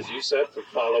find out, as you said, from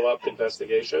follow-up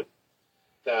investigation,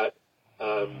 that,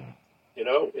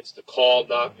 it's the call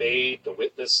not made, the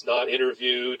witness not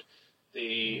interviewed,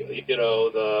 the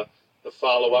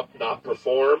follow-up not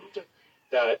performed,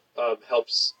 that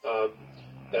helps,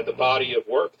 that the body of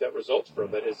work that results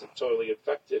from it is totally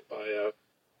infected by a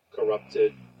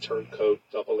corrupted turncoat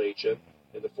double agent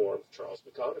in the form of Charles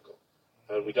McGonigal.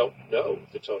 And we don't know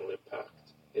the total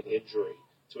impact and injury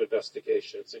to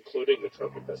investigations, including the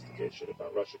Trump investigation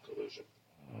about Russian collusion.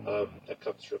 that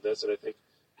comes from this, and I think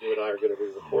you and I are going to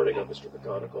be reporting on Mr.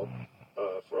 McGonigal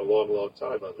for a long, long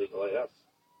time on Legal AF.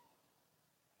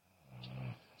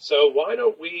 So why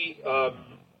don't we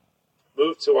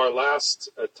move to our last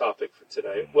topic for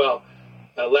today? Well,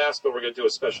 last, but we're going to do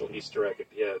a special Easter egg at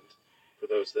the end for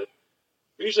those that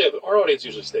we usually have. Our audience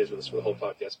usually stays with us for the whole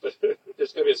podcast, but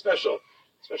there's going to be a special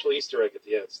Easter egg at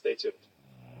the end. Stay tuned.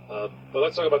 But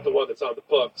let's talk about the one that's on the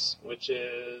books, which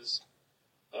is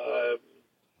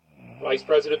Vice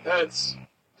President Pence.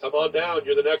 Come on down.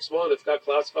 You're the next one that's got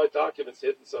classified documents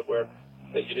hidden somewhere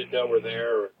that you didn't know were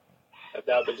there or have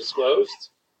now been disclosed.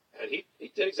 And he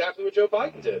did exactly what Joe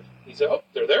Biden did. He said, oh,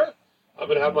 they're there. I'm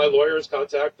going to have my lawyers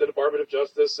contact the Department of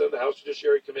Justice and the House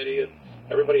Judiciary Committee and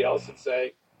everybody else and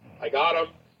say, I got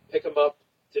them, pick them up,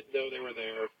 didn't know they were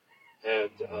there,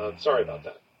 and sorry about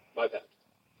that. My bad.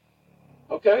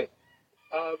 Okay.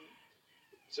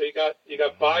 So you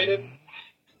got Biden,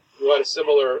 who had a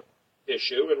similar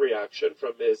issue and reaction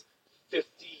from his 50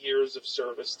 years of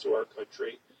service to our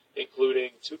country, including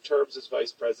 2 terms as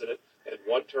vice president and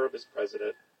 1 term as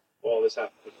president. All this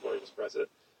happened before he was president.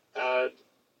 And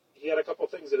he had a couple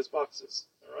things in his boxes,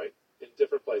 all right, in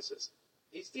different places.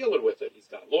 He's dealing with it. He's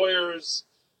got lawyers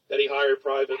that he hired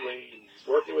privately. He's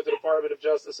working with the Department of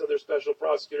Justice and their special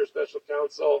prosecutor, special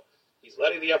counsel. He's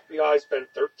letting the FBI spend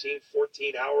 13,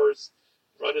 14 hours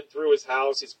running through his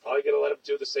house. He's probably going to let him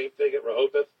do the same thing at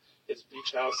Rehoboth, his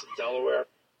beach house in Delaware.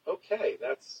 Okay,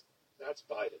 that's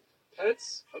Biden.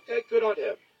 Pence, okay, good on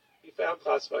him. He found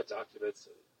classified documents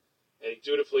and he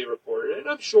dutifully reported it. And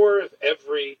I'm sure if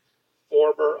every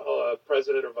former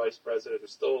president or vice president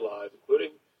who's still alive,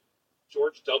 including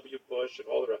George W. Bush and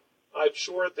all the rest, I'm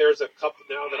sure there's a couple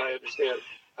now that I understand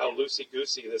how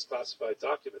loosey-goosey this classified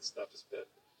document stuff has been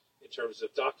in terms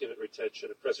of document retention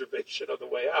and preservation on the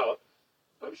way out.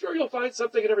 I'm sure you'll find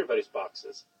something in everybody's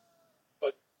boxes.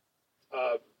 But,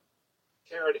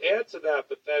 Karen, add to that,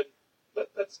 but then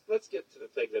let's get to the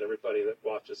thing that everybody that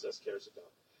watches us cares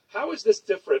about. How is this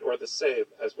different or the same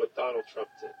as what Donald Trump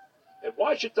did? And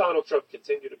why should Donald Trump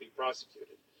continue to be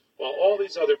prosecuted while all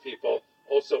these other people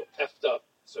also effed up,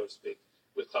 so to speak,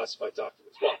 with classified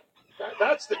documents? Why?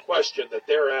 That's the question that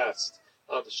they're asked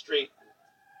on the street,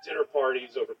 dinner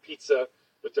parties over pizza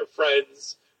with their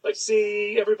friends. Like,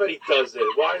 see, everybody does it.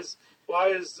 Why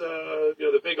is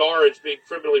the Big Orange being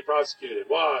criminally prosecuted?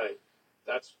 Why?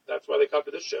 That's why they come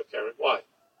to this show, Karen. Why?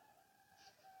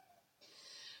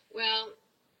 Well,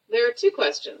 there are 2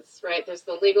 questions, right? There's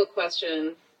the legal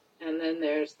question, and then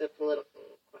there's the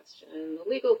political question. And the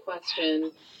legal question,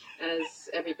 as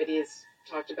everybody's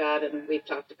talked about and we've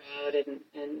talked about and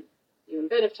you and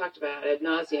Ben have talked about ad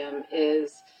nauseum,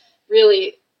 is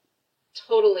really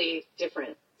totally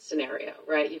different scenario,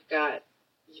 right? You've got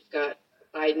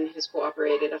Biden, who's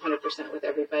cooperated 100% with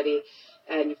everybody,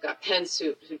 and you've got Pence,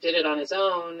 who did it on his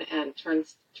own and turned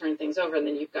things over, and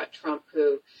then you've got Trump,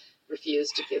 who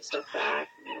refused to give stuff back,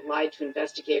 lied to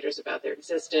investigators about their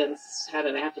existence, had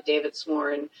an affidavit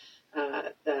sworn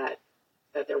that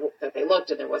they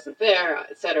looked and there wasn't there,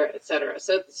 et cetera, et cetera.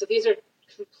 So these are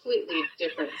completely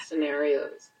different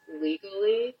scenarios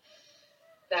legally.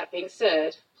 That being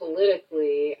said,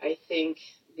 politically, I think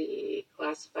the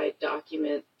classified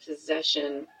document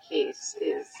possession case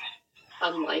is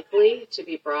unlikely to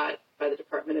be brought by the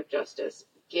Department of Justice,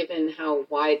 given how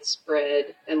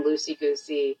widespread and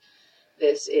loosey-goosey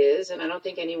this is. And I don't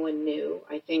think anyone knew.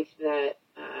 I think that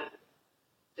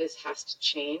this has to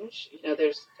change.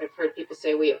 I've heard people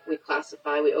say we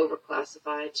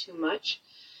overclassify too much,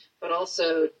 but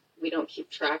also we don't keep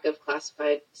track of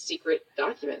classified secret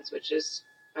documents, which is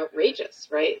outrageous,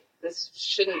 right? This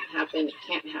shouldn't happen. It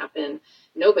can't happen.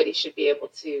 Nobody should be able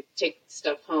to take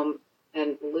stuff home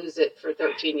and lose it for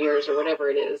 13 years or whatever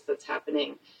it is that's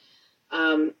happening.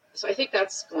 So I think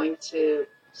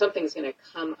something's going to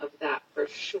come of that for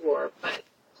sure. But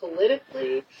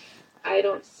politically, I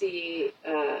don't see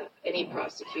any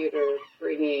prosecutor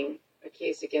bringing a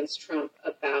case against Trump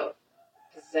about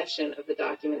possession of the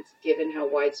documents, given how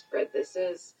widespread this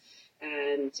is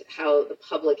and how the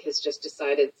public has just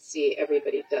decided, see,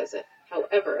 everybody does it.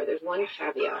 However, there's one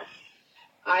caveat.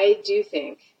 I do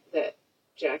think that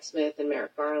Jack Smith and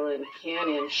Merrick Garland can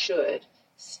and should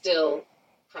still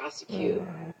prosecute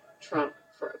Trump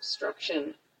for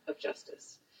obstruction of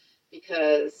justice.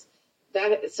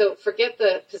 So forget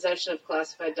the possession of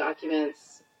classified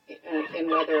documents and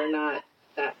whether or not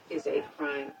that is a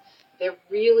crime. There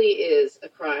really is a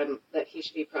crime that he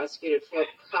should be prosecuted for,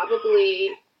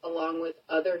 probably along with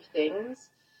other things.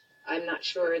 I'm not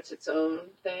sure it's its own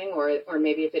thing, or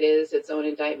maybe if it is its own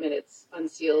indictment, it's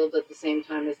unsealed at the same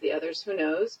time as the others. Who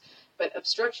knows? But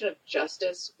obstruction of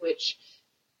justice, which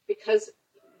because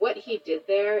what he did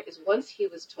there is once he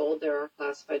was told there are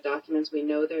classified documents, we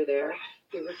know they're there,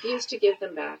 he refused to give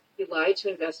them back. He lied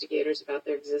to investigators about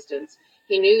their existence.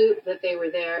 He knew that they were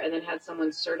there and then had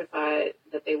someone certify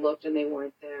that they looked and they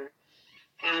weren't there.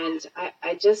 And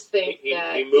I just think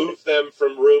that... He moved them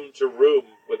from room to room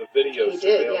with a video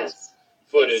surveillance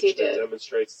footage that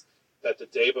demonstrates that the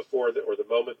day before or the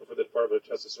moment before the Department of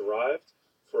Justice arrived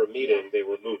for a meeting, they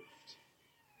were moved.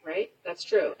 Right? That's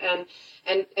true. And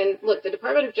look, the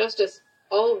Department of Justice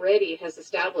already has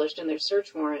established in their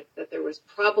search warrant that there was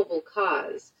probable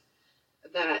cause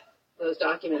that those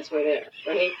documents were there,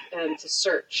 right? And to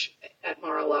search at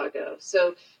Mar-a-Lago.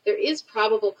 So there is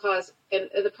probable cause, and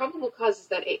the probable cause is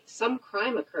that some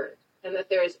crime occurred and that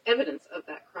there is evidence of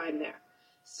that crime there.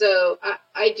 So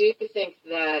I do think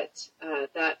that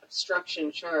that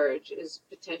obstruction charge is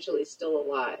potentially still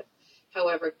alive.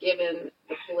 However, given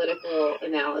the political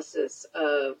analysis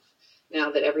of now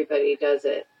that everybody does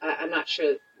it, I'm not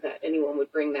sure that anyone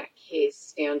would bring that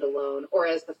case standalone or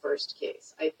as the first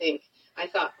case. I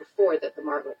thought before that the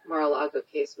Mar-a-Lago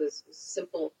case was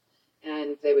simple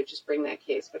and they would just bring that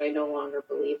case, but I no longer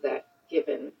believe that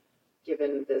given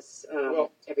this,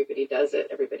 everybody does it,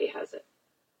 everybody has it.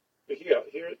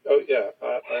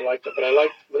 I like that,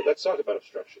 but let's talk about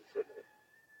obstruction for a minute.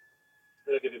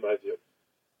 Then I'll give you my view.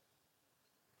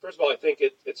 First of all, I think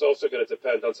it's also going to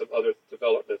depend on some other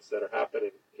developments that are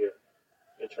happening here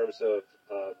in terms of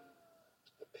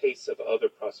the pace of other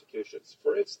prosecutions.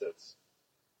 For instance,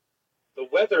 the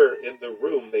weather in the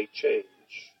room may change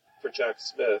for Jack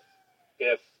Smith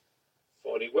if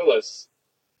Fani Willis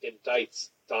indicts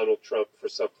Donald Trump for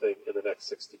something in the next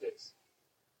 60 days.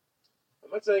 I'm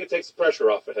not saying it takes the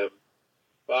pressure off of him,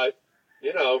 but,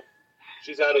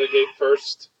 she's out of the gate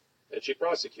first, and she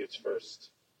prosecutes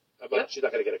first. She's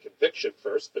not going to get a conviction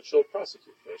first, but she'll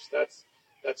prosecute first.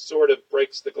 That sort of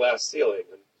breaks the glass ceiling,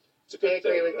 and it's a good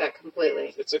thing. I agree with that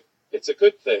completely. It's a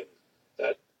good thing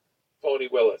that Fani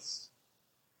Willis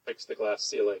breaks the glass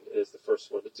ceiling and is the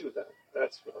first one to do that.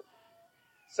 That's one.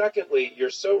 Secondly, you're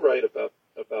so right about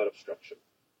obstruction.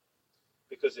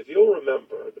 Because if you'll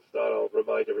remember, and if not, I'll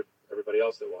remind everybody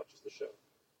else that watches the show,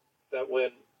 that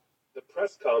when the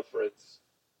press conference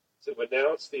to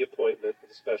announce the appointment of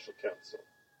the special counsel,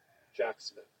 Jack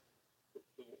Smith,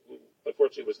 who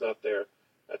unfortunately was not there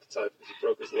at the time because he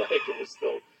broke his leg and was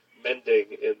still mending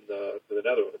in the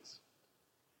Netherlands.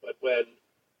 But when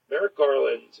Merrick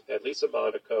Garland and Lisa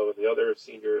Monaco and the other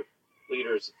senior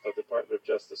leaders of the Department of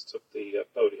Justice took the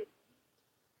podium,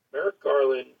 Merrick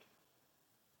Garland,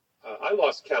 I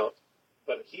lost count,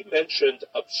 but he mentioned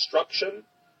obstruction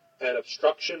and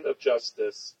obstruction of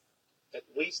justice at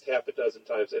least half a dozen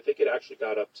times. I think it actually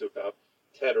got up to about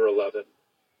 10 or 11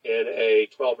 in a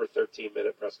 12 or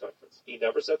 13-minute press conference. He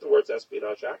never said the words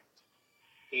Espionage Act.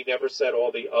 He never said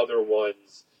all the other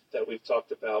ones that we've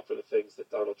talked about for the things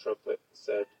that Donald Trump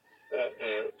said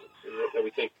that we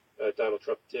think Donald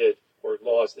Trump did, or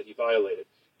laws that he violated.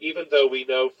 Even though we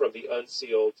know from the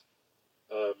unsealed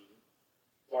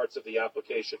parts of the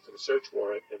application for the search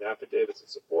warrant and affidavits in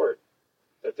support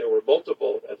that there were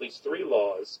multiple, at least 3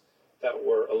 laws that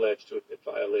were alleged to have been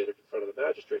violated in front of the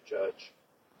magistrate judge.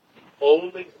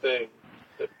 Only thing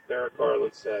that Merrick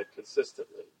Garland said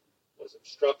consistently was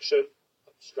obstruction,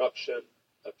 obstruction,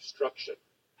 obstruction.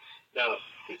 Now,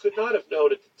 he could not have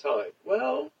known at the time.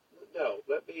 Well, no,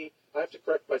 I have to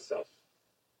correct myself.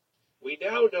 We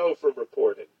now know from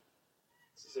reporting,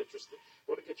 this is interesting,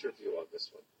 I want to get your view on this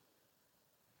one.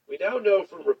 We now know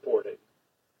from reporting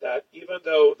that even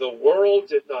though the world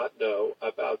did not know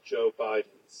about Joe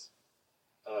Biden's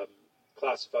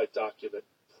classified document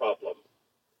problem,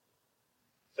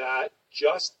 that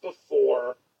just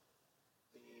before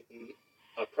the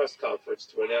press conference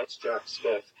to announce Jack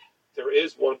Smith, there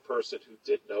is one person who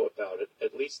did know about it,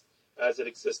 at least as it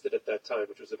existed at that time,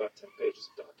 which was about 10 pages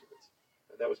of documents.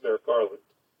 And that was Merrick Garland,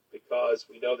 because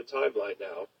we know the timeline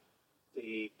now.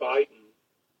 The Biden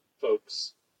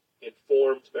folks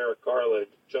informed Merrick Garland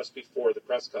just before the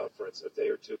press conference, a day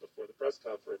or two before the press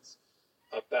conference,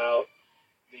 about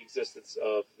the existence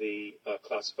of the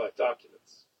classified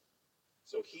documents.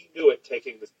 So he knew it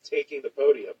taking the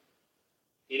podium.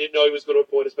 He didn't know he was going to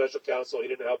appoint a special counsel. He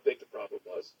didn't know how big the problem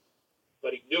was.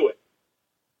 But he knew it.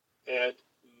 And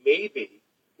maybe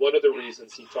one of the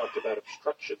reasons he talked about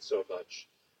obstruction so much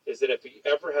is that if he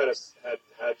ever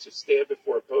had to stand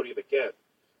before a podium again,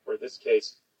 or in this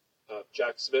case,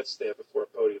 Jack Smith stand before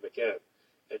a podium again,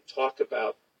 and talk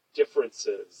about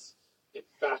differences, in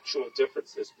factual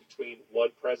differences between one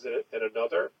president and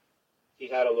another, he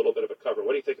had a little bit of a cover.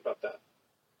 What do you think about that?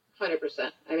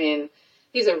 100%. I mean,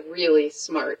 he's a really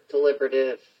smart,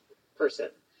 deliberative person.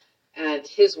 And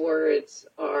his words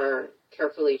are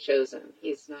carefully chosen.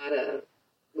 He's not a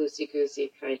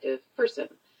loosey-goosey kind of person.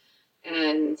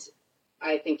 And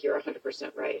I think you're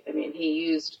 100% right. I mean, he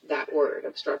used that word,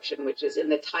 obstruction, which is in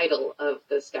the title of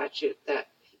the statute that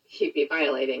he'd be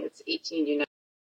violating. It's 18 United